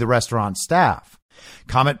 including the restaurant staff.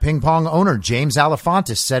 Comet Ping Pong owner James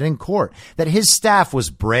Alefantis said in court that his staff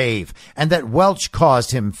was brave and that Welch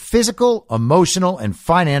caused him physical, emotional, and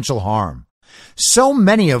financial harm. So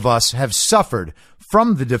many of us have suffered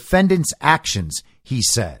from the defendant's actions, he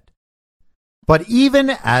said. But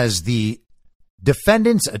even as the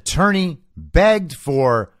defendant's attorney begged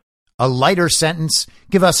for a lighter sentence,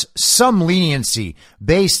 give us some leniency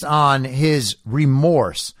based on his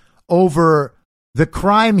remorse over the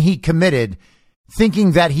crime he committed,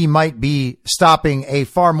 thinking that he might be stopping a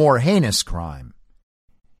far more heinous crime.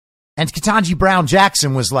 And Ketanji Brown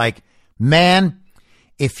Jackson was like, man,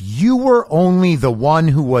 if you were only the one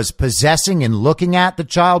who was possessing and looking at the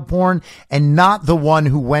child porn and not the one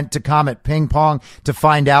who went to Comet Ping Pong to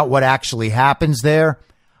find out what actually happens there,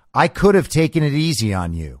 I could have taken it easy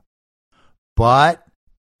on you. But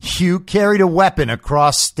you carried a weapon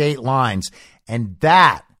across state lines, and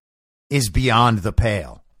that is beyond the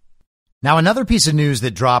pale. Now, another piece of news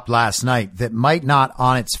that dropped last night that might not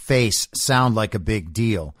on its face sound like a big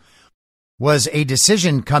deal was a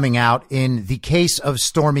decision coming out in the case of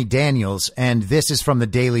Stormy Daniels, and this is from the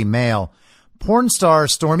Daily Mail. Porn star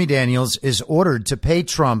Stormy Daniels is ordered to pay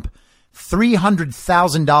Trump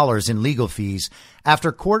 $300,000 in legal fees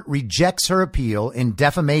after court rejects her appeal in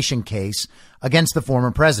defamation case against the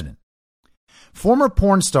former president. Former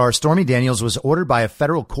porn star Stormy Daniels was ordered by a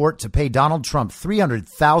federal court to pay Donald Trump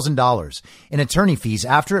 $300,000 in attorney fees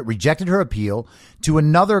after it rejected her appeal to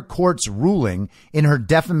another court's ruling in her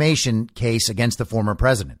defamation case against the former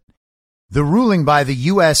president. The ruling by the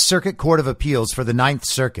U.S. Circuit Court of Appeals for the Ninth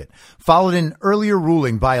Circuit followed an earlier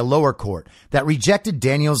ruling by a lower court that rejected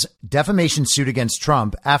Daniels' defamation suit against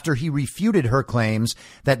Trump after he refuted her claims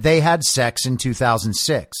that they had sex in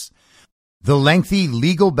 2006. The lengthy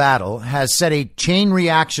legal battle has set a chain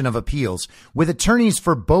reaction of appeals, with attorneys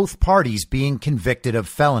for both parties being convicted of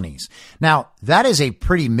felonies. Now, that is a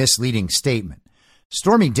pretty misleading statement.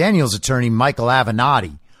 Stormy Daniels' attorney, Michael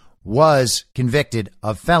Avenatti, was convicted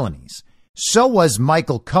of felonies. So was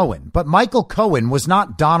Michael Cohen. But Michael Cohen was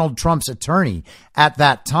not Donald Trump's attorney at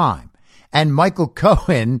that time. And Michael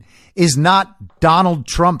Cohen is not Donald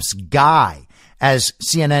Trump's guy, as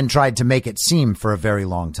CNN tried to make it seem for a very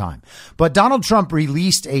long time. But Donald Trump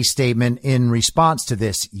released a statement in response to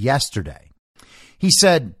this yesterday. He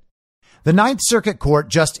said, the Ninth Circuit Court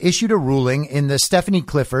just issued a ruling in the Stephanie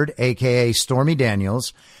Clifford, a.k.a. Stormy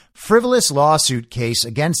Daniels, frivolous lawsuit case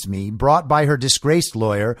against me brought by her disgraced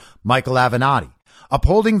lawyer, Michael Avenatti,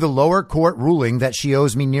 upholding the lower court ruling that she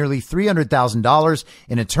owes me nearly $300,000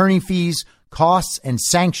 in attorney fees, costs, and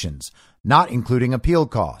sanctions, not including appeal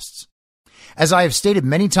costs. As I have stated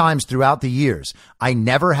many times throughout the years, I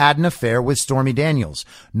never had an affair with Stormy Daniels,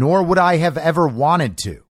 nor would I have ever wanted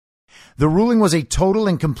to. The ruling was a total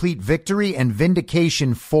and complete victory and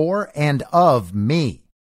vindication for and of me.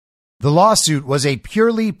 The lawsuit was a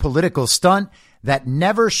purely political stunt that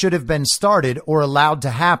never should have been started or allowed to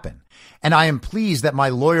happen, and I am pleased that my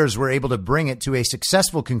lawyers were able to bring it to a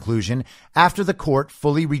successful conclusion after the court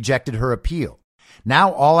fully rejected her appeal.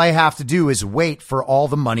 Now all I have to do is wait for all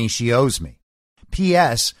the money she owes me.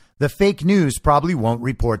 P.S. The fake news probably won't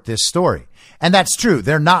report this story. And that's true.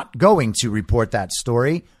 They're not going to report that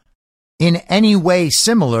story in any way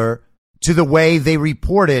similar to the way they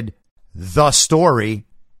reported the story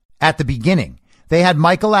at the beginning. They had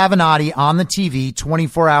Michael Avenatti on the TV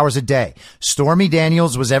 24 hours a day. Stormy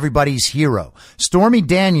Daniels was everybody's hero. Stormy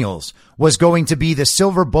Daniels was going to be the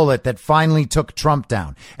silver bullet that finally took Trump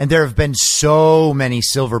down. And there have been so many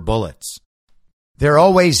silver bullets. They're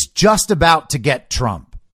always just about to get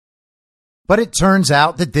Trump. But it turns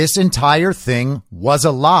out that this entire thing was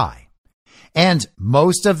a lie. And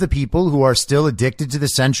most of the people who are still addicted to the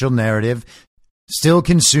central narrative, still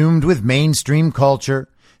consumed with mainstream culture,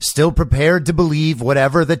 still prepared to believe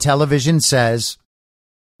whatever the television says,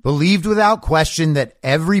 believed without question that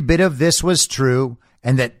every bit of this was true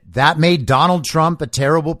and that made Donald Trump a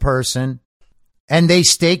terrible person. And they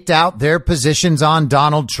staked out their positions on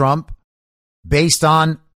Donald Trump based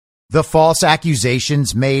on the false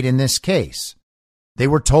accusations made in this case. They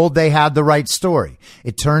were told they had the right story.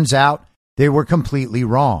 It turns out they were completely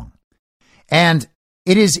wrong. And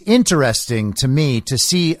it is interesting to me to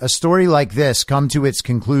see a story like this come to its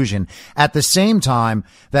conclusion at the same time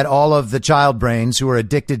that all of the child brains who are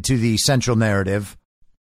addicted to the central narrative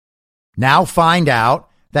now find out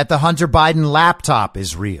that the Hunter Biden laptop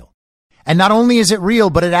is real. And not only is it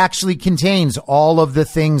real, but it actually contains all of the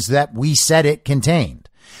things that we said it contained,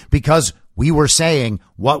 because we were saying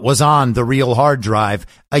what was on the real hard drive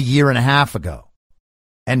a year and a half ago.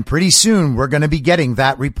 And pretty soon we're going to be getting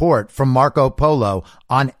that report from Marco Polo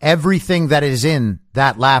on everything that is in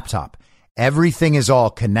that laptop. Everything is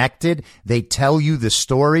all connected. They tell you the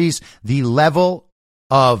stories. The level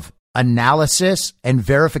of analysis and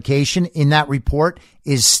verification in that report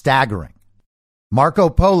is staggering. Marco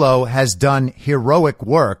Polo has done heroic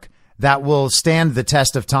work that will stand the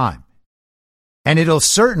test of time. And it'll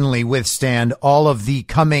certainly withstand all of the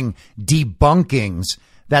coming debunkings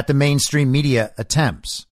that the mainstream media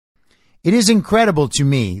attempts. It is incredible to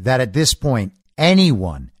me that at this point,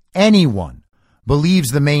 anyone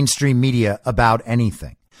believes the mainstream media about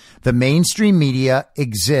anything. The mainstream media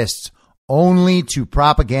exists only to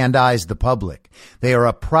propagandize the public. They are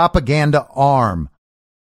a propaganda arm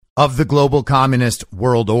of the global communist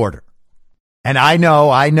world order. And I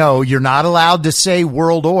know you're not allowed to say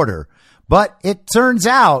world order, but it turns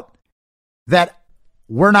out that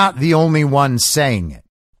we're not the only ones saying it.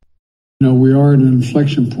 We are at an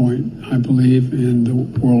inflection point, I believe, in the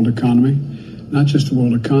world economy. Not just the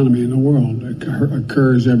world economy, in the world. It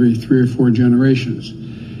occurs every 3 or 4 generations.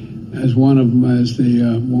 As one of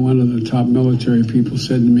the top military people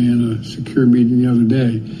said to me in a secure meeting the other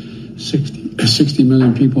day, 60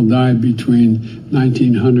 million people died between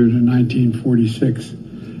 1900 and 1946.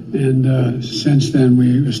 And since then,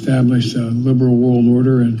 we established a liberal world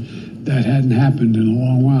order, and that hadn't happened in a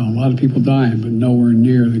long while. A lot of people dying, but nowhere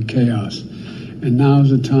near the chaos. And now is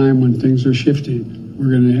the time when things are shifting.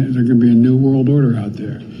 There's going to be a new world order out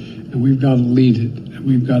there, and we've got to lead it. And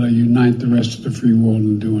we've got to unite the rest of the free world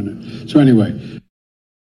in doing it.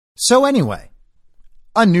 So anyway,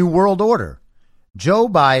 a new world order. Joe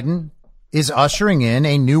Biden is ushering in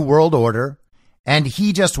a new world order, and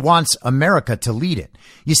he just wants America to lead it.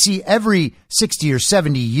 You see, every 60 or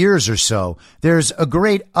 70 years or so, there's a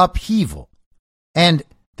great upheaval, and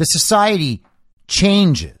the society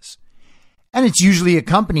changes. And it's usually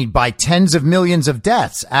accompanied by tens of millions of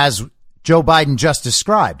deaths, as Joe Biden just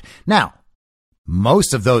described. Now,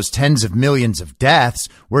 most of those tens of millions of deaths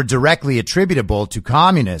were directly attributable to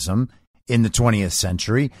communism in the 20th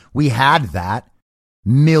century. We had that.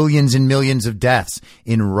 Millions and millions of deaths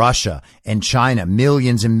in Russia and China,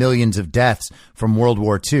 millions and millions of deaths from World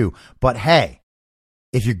War II. But hey,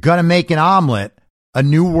 if you're going to make an omelet, a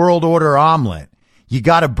new world order omelet, you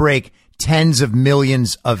got to break tens of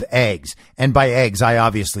millions of eggs. And by eggs, I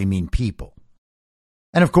obviously mean people.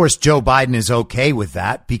 And of course, Joe Biden is okay with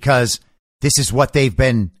that because this is what they've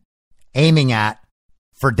been aiming at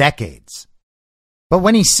for decades. But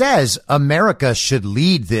when he says America should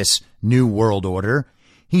lead this new world order,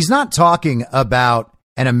 he's not talking about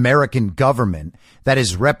an American government that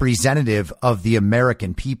is representative of the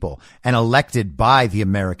American people and elected by the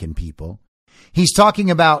American people. He's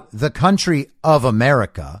talking about the country of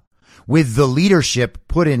America with the leadership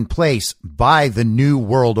put in place by the New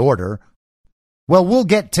World Order. Well, we'll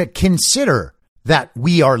get to consider that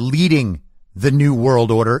we are leading the New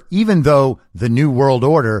World Order, even though the New World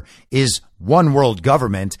Order is one world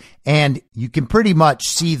government, and you can pretty much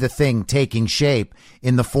see the thing taking shape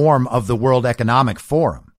in the form of the World Economic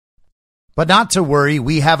Forum. But not to worry,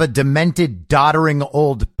 we have a demented, doddering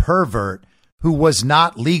old pervert who was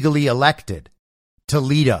not legally elected to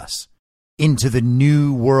lead us into the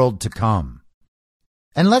new world to come.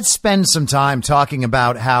 And let's spend some time talking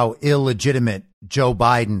about how illegitimate Joe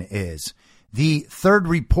Biden is. The third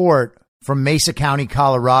report from Mesa County,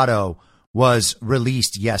 Colorado, was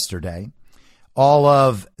released yesterday. All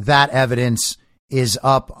of that evidence is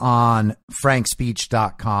up on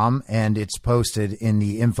frankspeech.com, and it's posted in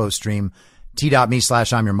the info stream,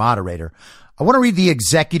 t.me/I'm your moderator. I want to read the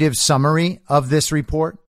executive summary of this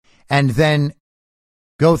report and then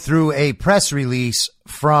go through a press release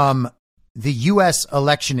from the U.S.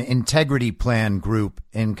 Election Integrity Plan group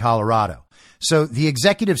in Colorado. So the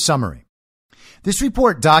executive summary. This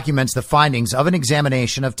report documents the findings of an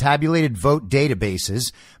examination of tabulated vote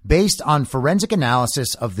databases based on forensic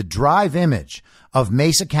analysis of the drive image of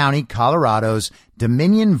Mesa County, Colorado's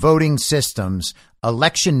Dominion Voting Systems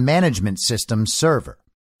Election Management System server.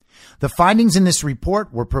 The findings in this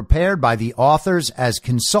report were prepared by the authors as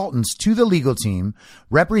consultants to the legal team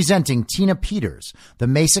representing Tina Peters, the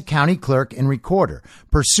Mesa County clerk and recorder,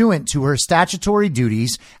 pursuant to her statutory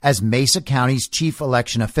duties as Mesa County's chief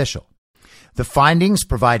election official. The findings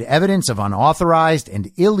provide evidence of unauthorized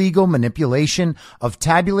and illegal manipulation of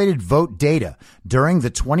tabulated vote data during the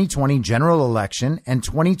 2020 general election and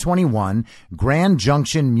 2021 Grand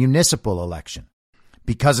Junction municipal election.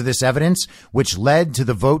 Because of this evidence, which led to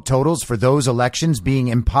the vote totals for those elections being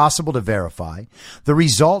impossible to verify, the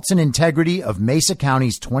results and integrity of Mesa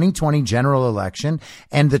County's 2020 general election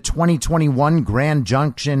and the 2021 Grand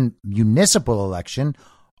Junction municipal election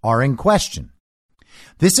are in question.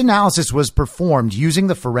 This analysis was performed using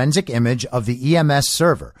the forensic image of the EMS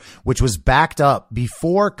server, which was backed up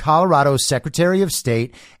before Colorado's Secretary of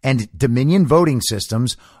State and Dominion Voting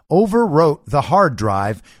Systems overwrote the hard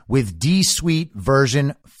drive with D Suite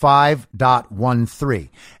version 5.13.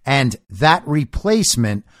 And that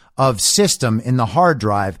replacement of system in the hard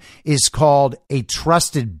drive is called a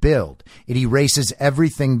trusted build. It erases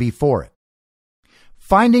everything before it.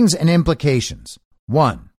 Findings and implications.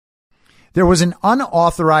 1. There was an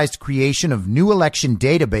unauthorized creation of new election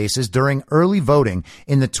databases during early voting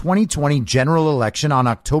in the 2020 general election on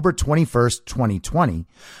October 21st, 2020,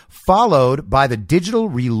 followed by the digital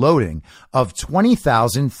reloading of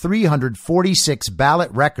 20,346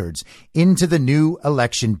 ballot records into the new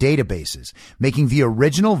election databases, making the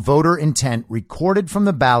original voter intent recorded from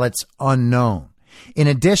the ballots unknown. In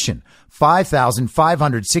addition,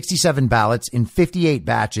 5,567 ballots in 58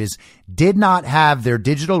 batches did not have their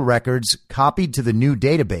digital records copied to the new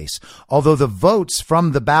database, although the votes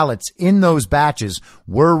from the ballots in those batches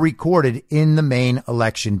were recorded in the main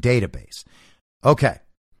election database. Okay,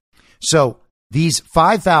 so these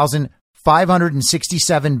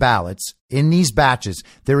 5,567 ballots in these batches,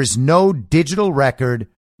 there is no digital record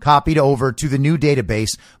copied over to the new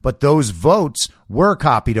database, but those votes were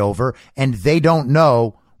copied over and they don't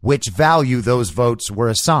know which value those votes were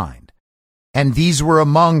assigned. And these were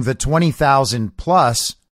among the 20,000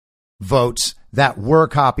 plus votes that were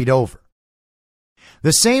copied over.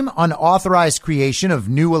 The same unauthorized creation of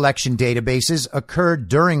new election databases occurred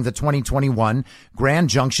during the 2021 Grand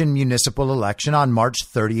Junction municipal election on March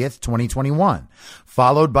 30th, 2021,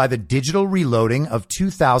 followed by the digital reloading of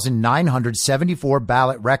 2,974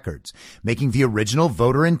 ballot records, making the original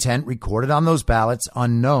voter intent recorded on those ballots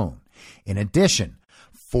unknown. In addition,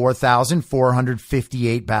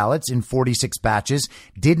 4,458 ballots in 46 batches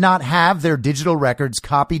did not have their digital records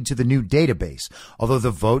copied to the new database, although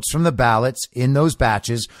the votes from the ballots in those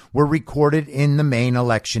batches were recorded in the main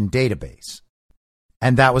election database.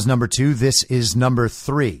 And that was number 2. This is number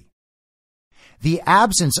 3. The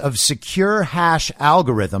absence of secure hash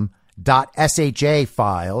algorithm .sha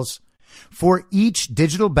files for each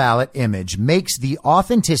digital ballot image makes the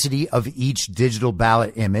authenticity of each digital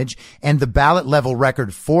ballot image and the ballot level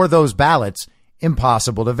record for those ballots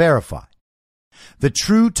impossible to verify. The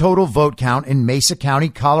true total vote count in Mesa County,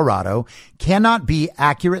 Colorado cannot be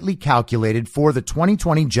accurately calculated for the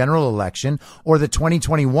 2020 general election or the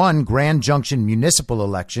 2021 Grand Junction municipal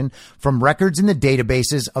election from records in the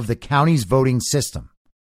databases of the county's voting system.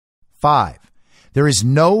 5. There is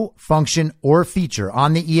no function or feature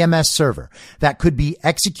on the EMS server that could be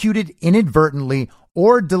executed inadvertently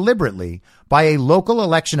or deliberately by a local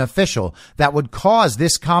election official that would cause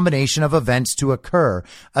this combination of events to occur,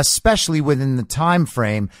 especially within the time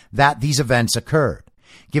frame that these events occurred.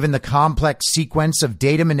 Given the complex sequence of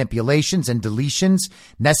data manipulations and deletions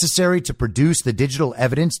necessary to produce the digital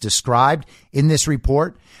evidence described in this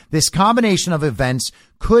report, this combination of events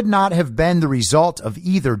could not have been the result of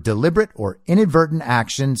either deliberate or inadvertent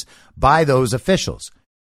actions by those officials.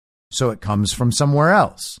 So it comes from somewhere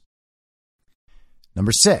else.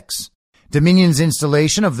 Number 6, Dominion's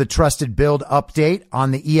installation of the Trusted Build update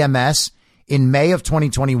on the EMS in May of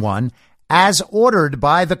 2021, as ordered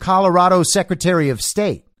by the Colorado Secretary of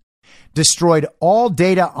State, destroyed all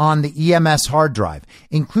data on the EMS hard drive,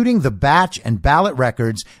 including the batch and ballot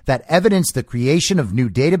records that evidence the creation of new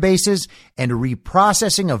databases and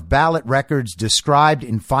reprocessing of ballot records described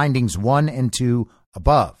in findings 1 and 2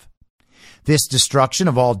 above. This destruction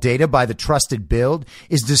of all data by the Trusted Build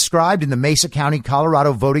is described in the Mesa County,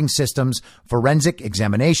 Colorado Voting Systems Forensic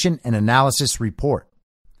Examination and Analysis Report.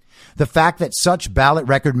 The fact that such ballot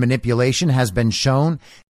record manipulation has been shown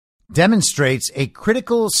demonstrates a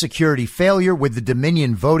critical security failure with the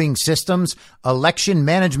Dominion Voting Systems election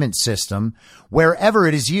management system wherever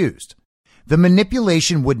it is used. The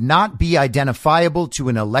manipulation would not be identifiable to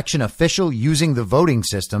an election official using the voting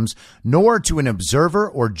systems, nor to an observer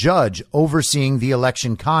or judge overseeing the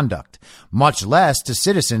election conduct, much less to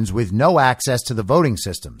citizens with no access to the voting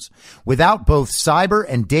systems, without both cyber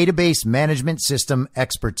and database management system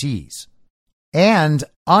expertise, and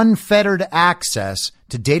unfettered access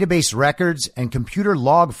to database records and computer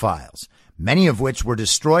log files, many of which were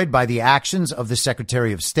destroyed by the actions of the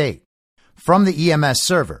Secretary of State. From the EMS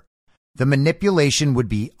server, the manipulation would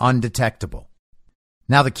be undetectable.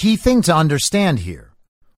 Now, the key thing to understand here,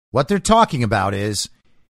 what they're talking about is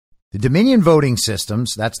the Dominion Voting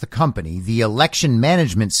Systems, that's the company, the election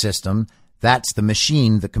management system, that's the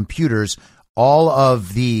machine, the computers, all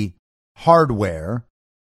of the hardware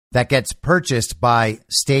that gets purchased by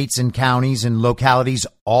states and counties and localities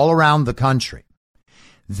all around the country.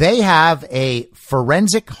 They have a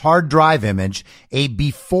forensic hard drive image, a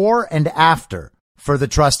before and after for the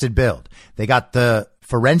Trusted Build. They got the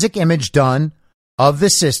forensic image done of the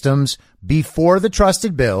systems before the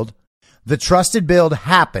Trusted Build. The Trusted Build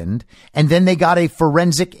happened, and then they got a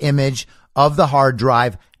forensic image of the hard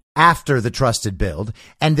drive after the Trusted Build,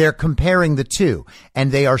 and they're comparing the two,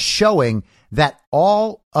 and they are showing that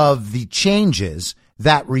all of the changes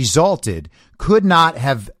that resulted could not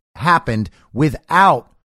have happened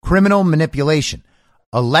without criminal manipulation.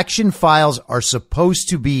 Election files are supposed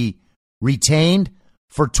to be retained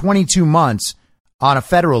for 22 months on a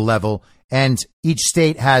federal level, and each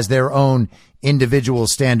state has their own individual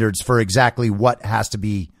standards for exactly what has to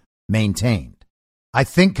be maintained. I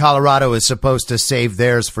think Colorado is supposed to save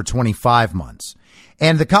theirs for 25 months.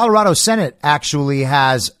 And the Colorado Senate actually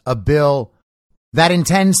has a bill that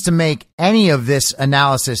intends to make any of this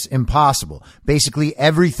analysis impossible. Basically,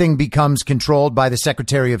 everything becomes controlled by the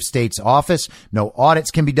Secretary of State's office. No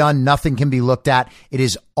audits can be done. Nothing can be looked at. It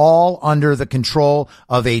is all under the control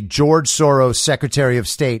of a George Soros Secretary of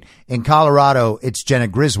State. In Colorado, it's Jenna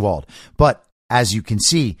Griswold. But as you can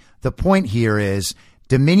see, the point here is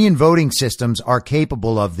Dominion voting systems are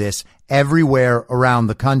capable of this everywhere around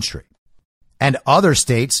the country. And other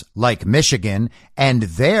states like Michigan and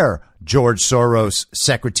their George Soros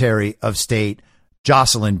Secretary of State,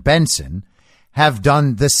 Jocelyn Benson, have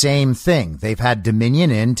done the same thing. They've had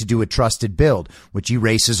Dominion in to do a Trusted Build, which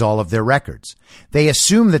erases all of their records. They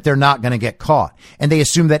assume that they're not going to get caught. And they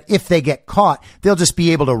assume that if they get caught, they'll just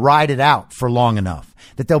be able to ride it out for long enough,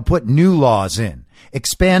 that they'll put new laws in,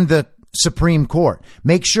 expand the Supreme Court,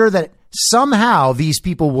 make sure that somehow these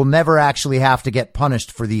people will never actually have to get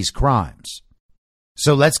punished for these crimes.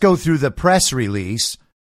 So let's go through the press release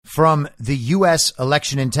from the U.S.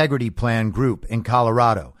 Election Integrity Plan group in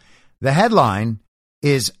Colorado. The headline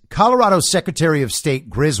is Colorado Secretary of State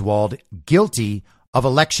Griswold guilty of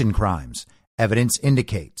election crimes, evidence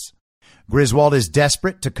indicates. Griswold is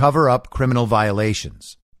desperate to cover up criminal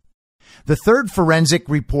violations. The third forensic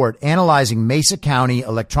report analyzing Mesa County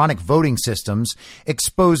electronic voting systems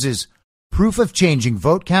exposes proof of changing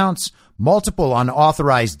vote counts, multiple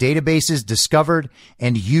unauthorized databases discovered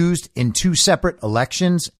and used in 2 separate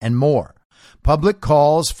elections, and more. Public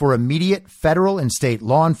calls for immediate federal and state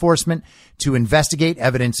law enforcement to investigate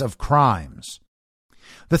evidence of crimes.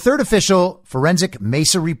 The third official forensic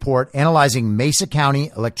Mesa report analyzing Mesa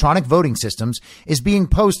County electronic voting systems is being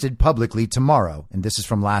posted publicly tomorrow. And this is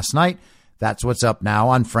from last night. That's what's up now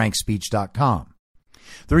on frankspeech.com.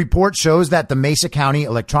 The report shows that the Mesa County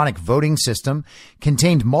electronic voting system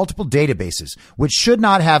contained multiple databases, which should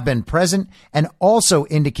not have been present, and also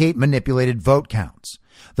indicate manipulated vote counts.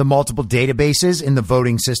 The multiple databases in the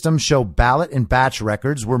voting system show ballot and batch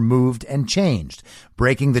records were moved and changed,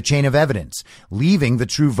 breaking the chain of evidence, leaving the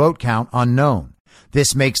true vote count unknown.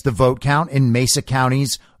 This makes the vote count in Mesa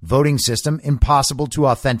County's voting system impossible to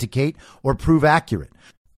authenticate or prove accurate,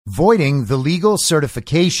 voiding the legal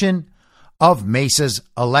certification of Mesa's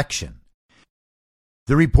election.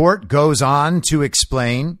 The report goes on to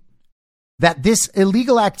explain that this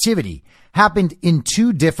illegal activity happened in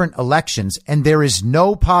two different elections, and there is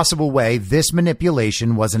no possible way this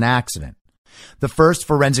manipulation was an accident. The first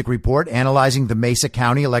forensic report analyzing the Mesa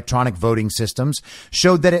County electronic voting systems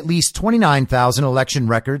showed that at least 29,000 election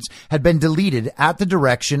records had been deleted at the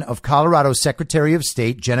direction of Colorado Secretary of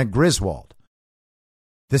State Jenna Griswold.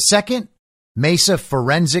 The second Mesa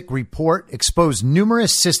forensic report exposed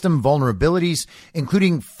numerous system vulnerabilities,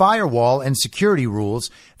 including firewall and security rules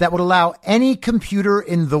that would allow any computer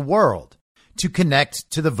in the world to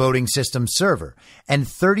connect to the voting system server, and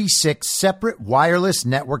 36 separate wireless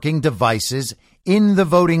networking devices in the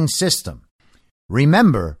voting system.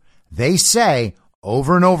 Remember, they say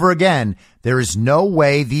over and over again, there is no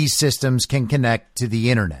way these systems can connect to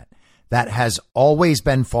the internet. That has always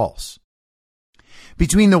been false.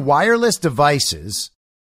 Between the wireless devices,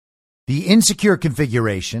 the insecure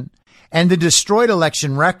configuration, and the destroyed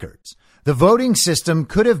election records, the voting system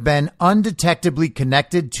could have been undetectably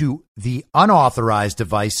connected to the unauthorized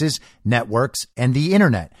devices, networks, and the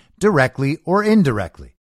internet, directly or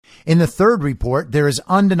indirectly. In the third report, there is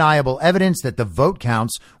undeniable evidence that the vote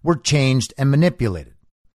counts were changed and manipulated.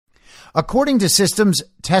 According to systems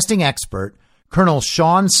testing expert Colonel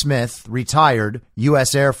Sean Smith, retired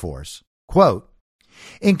U.S. Air Force, quote,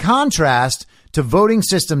 in contrast to voting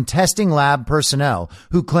system testing lab personnel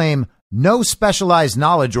who claim no specialized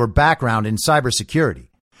knowledge or background in cybersecurity,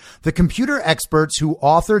 the computer experts who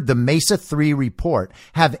authored the Mesa 3 report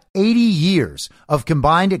have 80 years of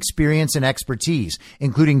combined experience and expertise,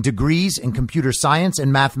 including degrees in computer science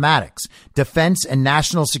and mathematics, defense and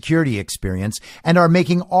national security experience, and are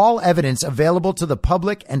making all evidence available to the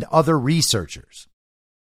public and other researchers.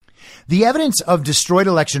 The evidence of destroyed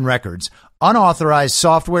election records, unauthorized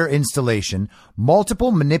software installation,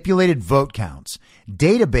 multiple manipulated vote counts,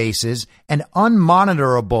 databases, and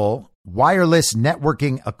unmonitorable wireless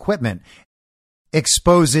networking equipment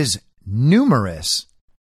exposes numerous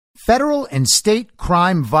federal and state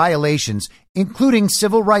crime violations, including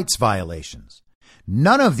civil rights violations.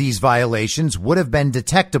 None of these violations would have been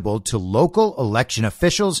detectable to local election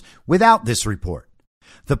officials without this report.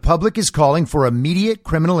 The public is calling for immediate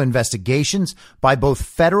criminal investigations by both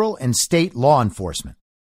federal and state law enforcement.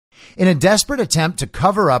 In a desperate attempt to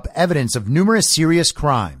cover up evidence of numerous serious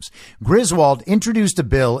crimes, Griswold introduced a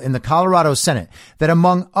bill in the Colorado Senate that,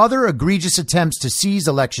 among other egregious attempts to seize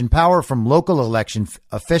election power from local election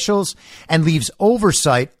officials and leaves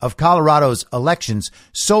oversight of Colorado's elections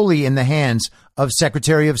solely in the hands of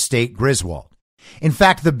Secretary of State Griswold. In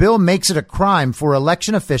fact, the bill makes it a crime for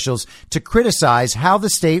election officials to criticize how the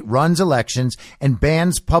state runs elections and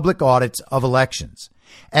bans public audits of elections.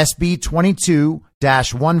 SB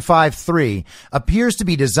 22-153 appears to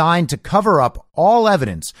be designed to cover up all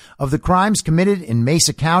evidence of the crimes committed in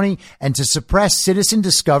Mesa County and to suppress citizen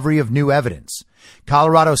discovery of new evidence.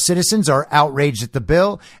 Colorado citizens are outraged at the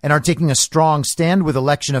bill and are taking a strong stand with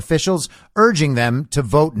election officials, urging them to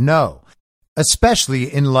vote no,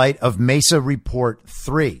 especially in light of Mesa Report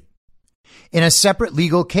 3. In a separate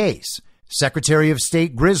legal case, Secretary of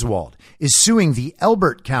State Griswold is suing the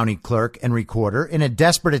Elbert County clerk and recorder in a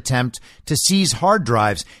desperate attempt to seize hard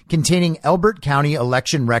drives containing Elbert County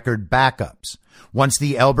election record backups. Once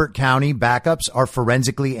the Elbert County backups are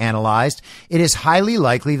forensically analyzed, it is highly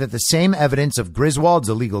likely that the same evidence of Griswold's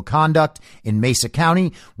illegal conduct in Mesa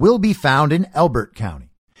County will be found in Elbert County.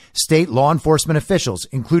 State law enforcement officials,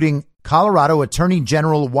 including Colorado Attorney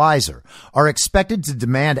General Weiser, are expected to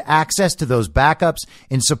demand access to those backups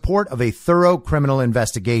in support of a thorough criminal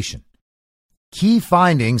investigation. Key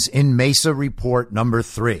findings in Mesa Report number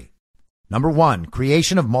 3. Number 1,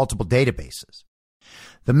 creation of multiple databases.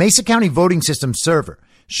 The Mesa County voting system server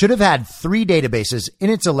should have had 3 databases in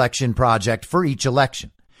its election project for each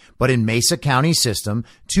election. But in Mesa County system,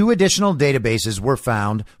 2 additional databases were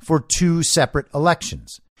found for 2 separate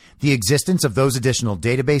elections. The existence of those additional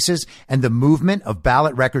databases and the movement of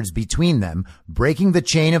ballot records between them, breaking the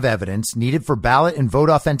chain of evidence needed for ballot and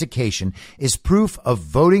vote authentication, is proof of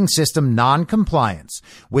voting system non-compliance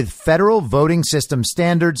with federal voting system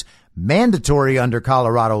standards mandatory under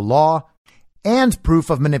Colorado law and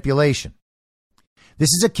proof of manipulation.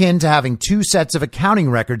 This is akin to having two sets of accounting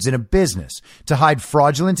records in a business to hide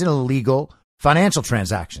fraudulent and illegal financial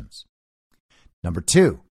transactions. Number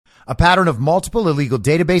 2, a pattern of multiple illegal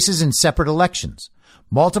databases in separate elections.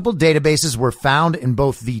 Multiple databases were found in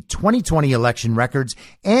both the 2020 election records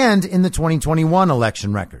and in the 2021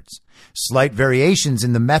 election records. Slight variations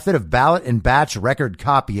in the method of ballot and batch record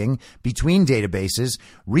copying between databases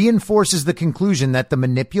reinforces the conclusion that the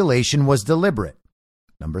manipulation was deliberate.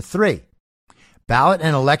 Number 3, ballot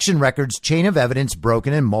and election records chain of evidence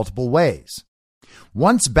broken in multiple ways.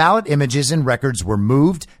 Once ballot images and records were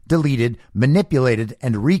moved, deleted, manipulated,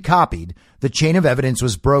 and recopied, the chain of evidence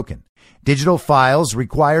was broken. Digital files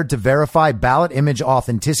required to verify ballot image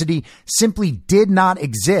authenticity simply did not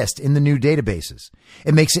exist in the new databases.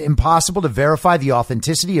 It makes it impossible to verify the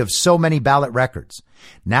authenticity of so many ballot records.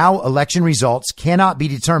 Now election results cannot be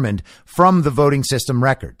determined from the voting system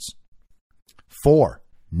records. 4,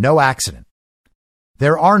 no accident.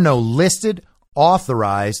 There are no listed,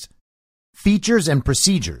 authorized features and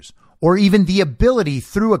procedures, or even the ability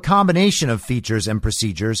through a combination of features and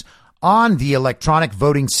procedures on the electronic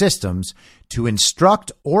voting systems to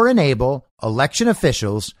instruct or enable election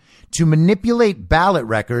officials to manipulate ballot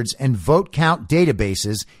records and vote count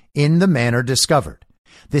databases in the manner discovered.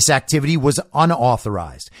 This activity was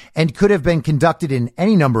unauthorized and could have been conducted in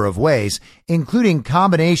any number of ways, including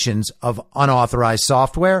combinations of unauthorized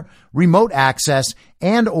software, remote access,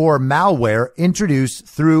 and or malware introduced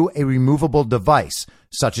through a removable device,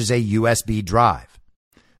 such as a USB drive.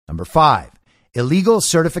 Number 5, illegal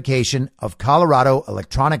certification of Colorado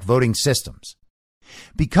electronic voting systems.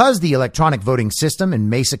 Because the electronic voting system in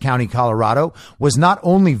Mesa County, Colorado, was not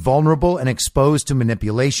only vulnerable and exposed to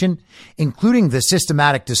manipulation, including the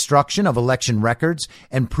systematic destruction of election records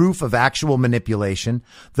and proof of actual manipulation,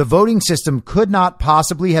 the voting system could not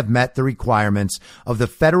possibly have met the requirements of the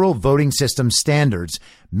federal voting system standards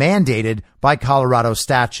mandated by Colorado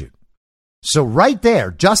statute. So right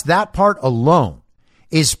there, just that part alone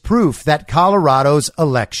is proof that Colorado's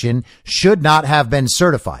election should not have been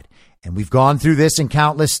certified. And we've gone through this in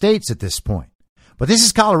countless states at this point. But this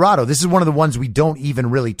is Colorado. This is one of the ones we don't even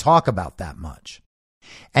really talk about that much.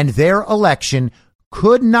 And their election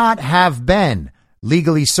could not have been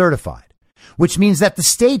legally certified, which means that the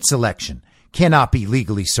state's election cannot be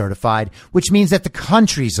legally certified, which means that the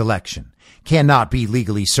country's election cannot be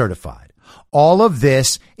legally certified. All of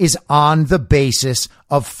this is on the basis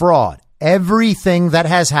of fraud. Everything that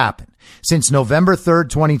has happened since November 3rd,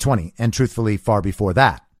 2020, and truthfully far before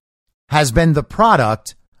that, has been the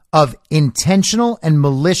product of intentional and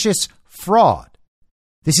malicious fraud.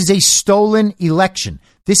 This is a stolen election.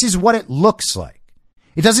 This is what it looks like.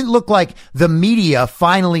 It doesn't look like the media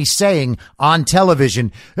finally saying on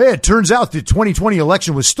television, hey, it turns out the 2020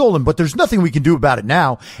 election was stolen, but there's nothing we can do about it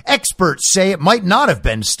now. Experts say it might not have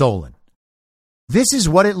been stolen. This is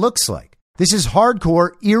what it looks like. This is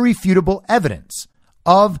hardcore, irrefutable evidence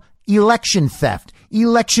of election theft,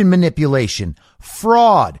 election manipulation,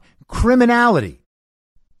 fraud, criminality.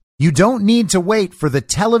 You don't need to wait for the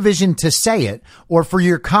television to say it or for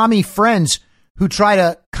your commie friends who try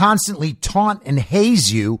to constantly taunt and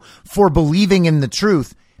haze you for believing in the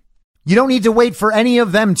truth. You don't need to wait for any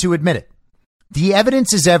of them to admit it. The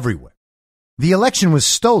evidence is everywhere. The election was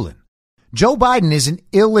stolen. Joe Biden is an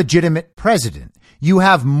illegitimate president. You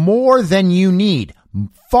have more than you need,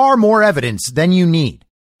 far more evidence than you need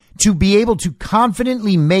to be able to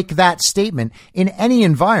confidently make that statement in any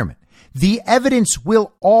environment. The evidence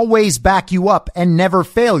will always back you up and never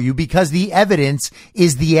fail you because the evidence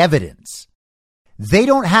is the evidence. They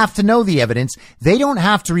don't have to know the evidence. They don't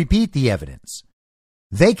have to repeat the evidence.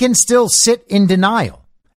 They can still sit in denial,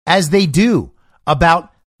 as they do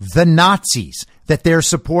about the Nazis that they're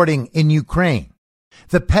supporting in Ukraine,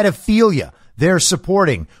 the pedophilia they're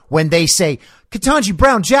supporting when they say, Ketanji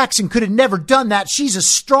Brown Jackson could have never done that. She's a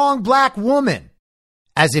strong black woman,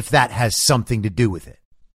 as if that has something to do with it.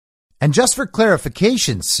 And just for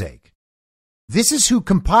clarification's sake, this is who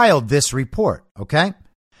compiled this report, okay?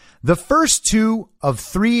 The first 2 of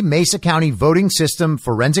 3 Mesa County voting system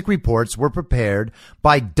forensic reports were prepared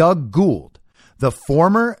by Doug Gould, the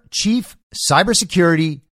former chief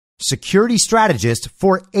cybersecurity security strategist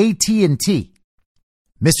for AT&T.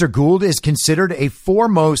 Mr. Gould is considered a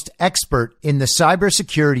foremost expert in the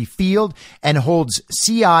cybersecurity field and holds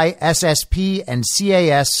CISSP and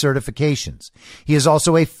CAS certifications. He is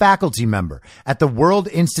also a faculty member at the World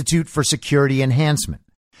Institute for Security Enhancement.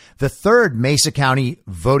 The third Mesa County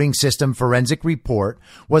voting system forensic report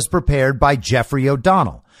was prepared by Jeffrey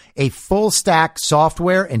O'Donnell, a full-stack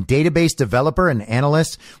software and database developer and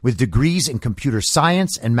analyst with degrees in computer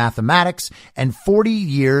science and mathematics and 40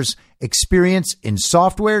 years experience in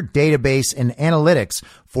software, database, and analytics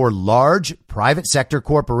for large private sector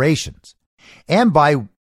corporations, and by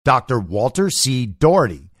Dr. Walter C.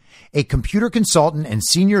 Doherty, a computer consultant and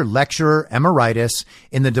senior lecturer emeritus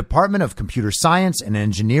in the Department of Computer Science and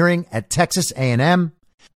Engineering at Texas A&M,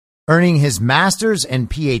 earning his master's and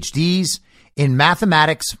PhDs in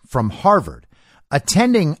mathematics from Harvard,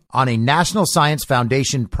 attending on a National Science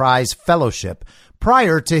Foundation Prize Fellowship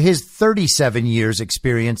prior to his 37 years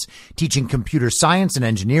experience teaching computer science and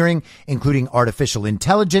engineering, including artificial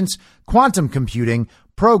intelligence, quantum computing,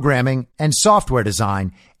 programming, and software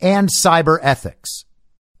design, and cyber ethics.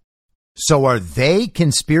 So are they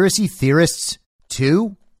conspiracy theorists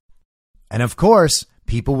too? And of course,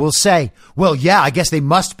 people will say, well, yeah, I guess they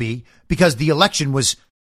must be because the election was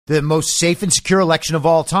the most safe and secure election of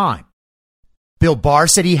all time. Bill Barr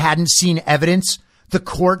said he hadn't seen evidence. The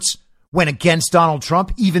courts went against Donald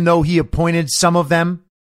Trump, even though he appointed some of them.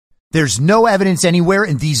 There's no evidence anywhere,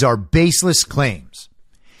 and these are baseless claims.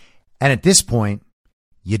 And at this point,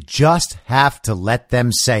 you just have to let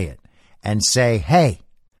them say it and say, hey,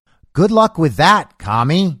 good luck with that,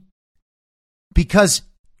 commie. Because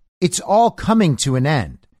it's all coming to an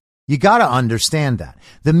end. You got to understand that.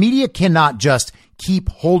 The media cannot just keep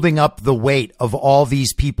holding up the weight of all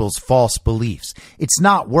these people's false beliefs. It's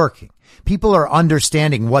not working. People are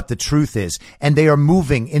understanding what the truth is, and they are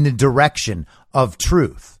moving in the direction of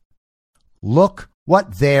truth. Look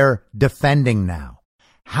what they're defending now.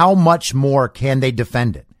 How much more can they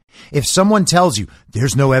defend it? If someone tells you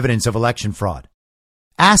there's no evidence of election fraud,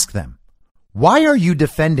 ask them, why are you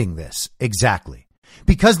defending this exactly?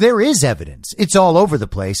 Because there is evidence. It's all over the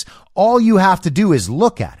place. All you have to do is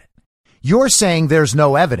look at it. You're saying there's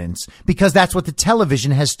no evidence because that's what the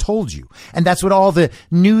television has told you. And that's what all the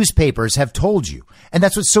newspapers have told you. And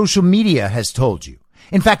that's what social media has told you.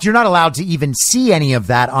 In fact, you're not allowed to even see any of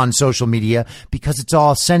that on social media because it's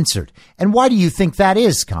all censored. And why do you think that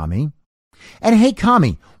is, commie? And hey,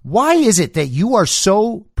 commie, why is it that you are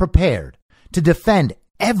so prepared to defend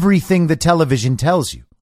everything the television tells you?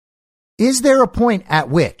 Is there a point at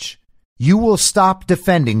which you will stop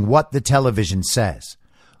defending what the television says?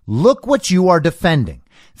 Look what you are defending.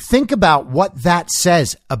 Think about what that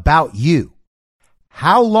says about you.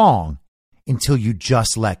 How long until you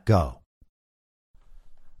just let go?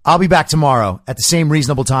 I'll be back tomorrow at the same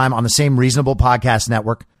reasonable time on the same reasonable podcast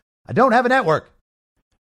network. I don't have a network.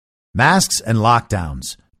 Masks and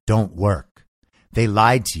lockdowns don't work. They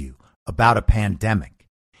lied to you about a pandemic.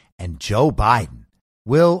 And Joe Biden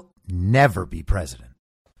will never be president.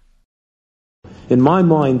 In my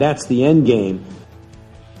mind, that's the end game.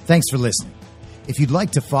 Thanks for listening. If you'd like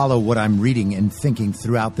to follow what I'm reading and thinking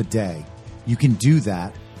throughout the day, you can do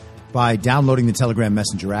that by downloading the Telegram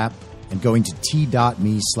Messenger app and going to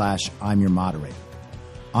t.me/I'm your moderator.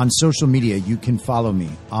 On social media, you can follow me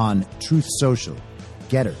on Truth Social,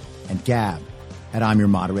 Getter, and Gab at I'm your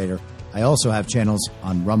moderator. I also have channels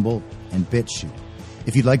on Rumble and BitChute.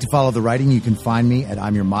 If you'd like to follow the writing, you can find me at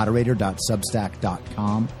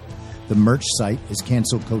imyourmoderator.substack.com. The merch site is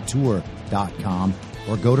cancelcouture.com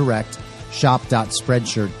or go direct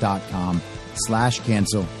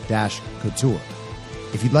shop.spreadshirt.com/cancel-couture.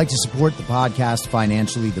 If you'd like to support the podcast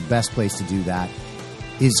financially, the best place to do that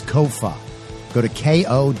is Ko-Fi. Go to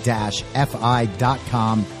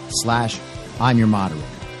ko-fi.com/I'm your moderator.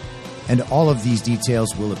 And all of these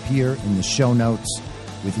details will appear in the show notes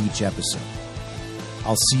with each episode.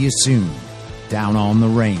 I'll see you soon down on the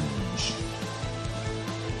range.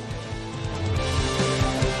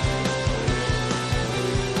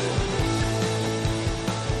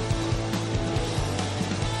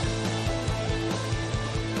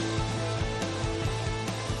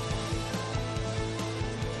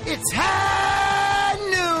 It's high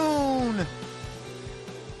noon.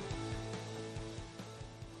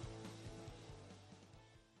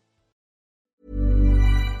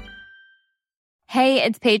 Hey,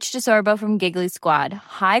 it's Paige DeSorbo from Giggly Squad.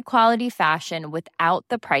 High quality fashion without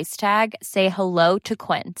the price tag. Say hello to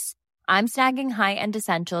Quince. I'm snagging high-end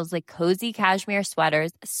essentials like cozy cashmere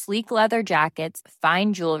sweaters, sleek leather jackets,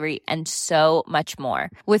 fine jewelry, and so much more.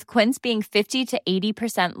 With Quince being 50 to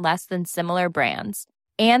 80% less than similar brands.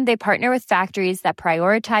 And they partner with factories that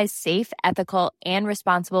prioritize safe, ethical, and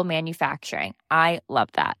responsible manufacturing. I love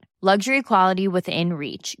that. Luxury quality within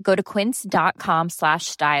reach. Go to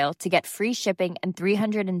quince.com/style to get free shipping and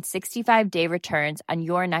 365-day returns on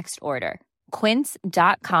your next order.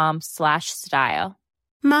 Quince.com/style.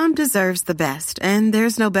 Mom deserves the best, and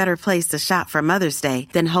there's no better place to shop for Mother's Day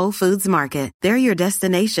than Whole Foods Market. They're your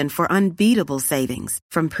destination for unbeatable savings,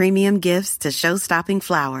 from premium gifts to show-stopping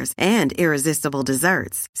flowers and irresistible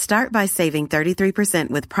desserts. Start by saving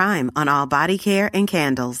 33% with Prime on all body care and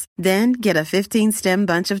candles. Then get a 15-stem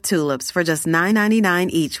bunch of tulips for just $9.99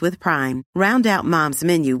 each with Prime. Round out Mom's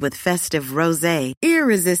menu with festive rosé,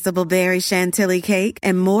 irresistible berry chantilly cake,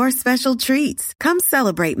 and more special treats. Come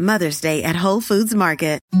celebrate Mother's Day at Whole Foods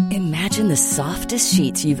Market. Imagine the softest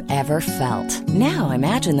sheets you've ever felt. Now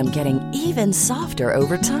imagine them getting even softer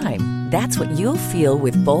over time. That's what you'll feel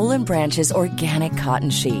with Boll & Branch's organic cotton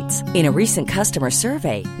sheets. In a recent customer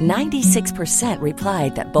survey, 96%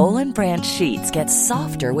 replied that Boll & Branch sheets get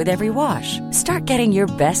softer with every wash. Start getting your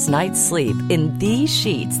best night's sleep in these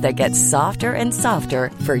sheets that get softer and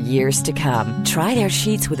softer for years to come. Try their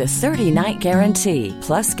sheets with a 30-night guarantee.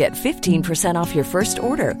 Plus, get 15% off your first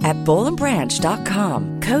order at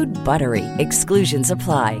bollandbranch.com. Code BUTTERY. Exclusions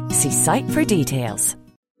apply. See site for details.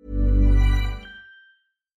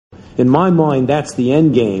 In my mind, that's the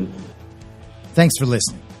end game. Thanks for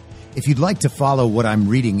listening. If you'd like to follow what I'm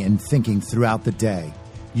reading and thinking throughout the day,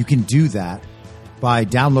 you can do that by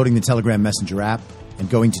downloading the Telegram Messenger app and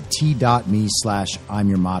going to t.me/I'm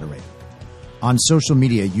your moderator. On social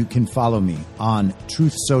media, you can follow me on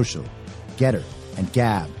Truth Social, Getter, and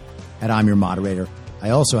Gab at I'm your moderator.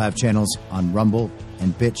 I also have channels on Rumble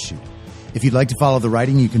and BitChute. If you'd like to follow the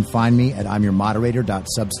writing, you can find me at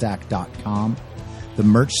imyourmoderator.substack.com. The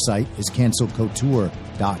merch site is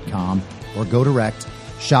cancelcouture.com, or go direct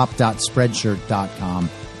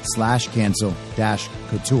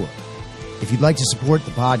shop.spreadshirt.com/cancel-couture. If you'd like to support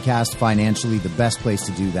the podcast financially, the best place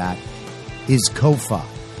to do that is Ko-Fi.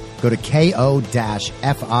 Go to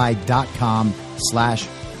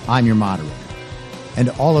ko-fi.com/I'm your moderator. And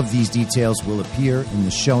all of these details will appear in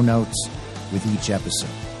the show notes with each episode.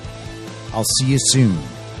 I'll see you soon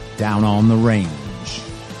down on the range.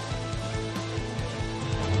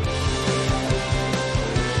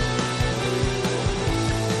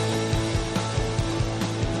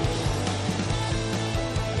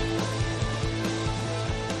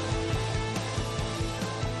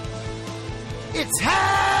 It's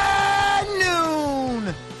happening!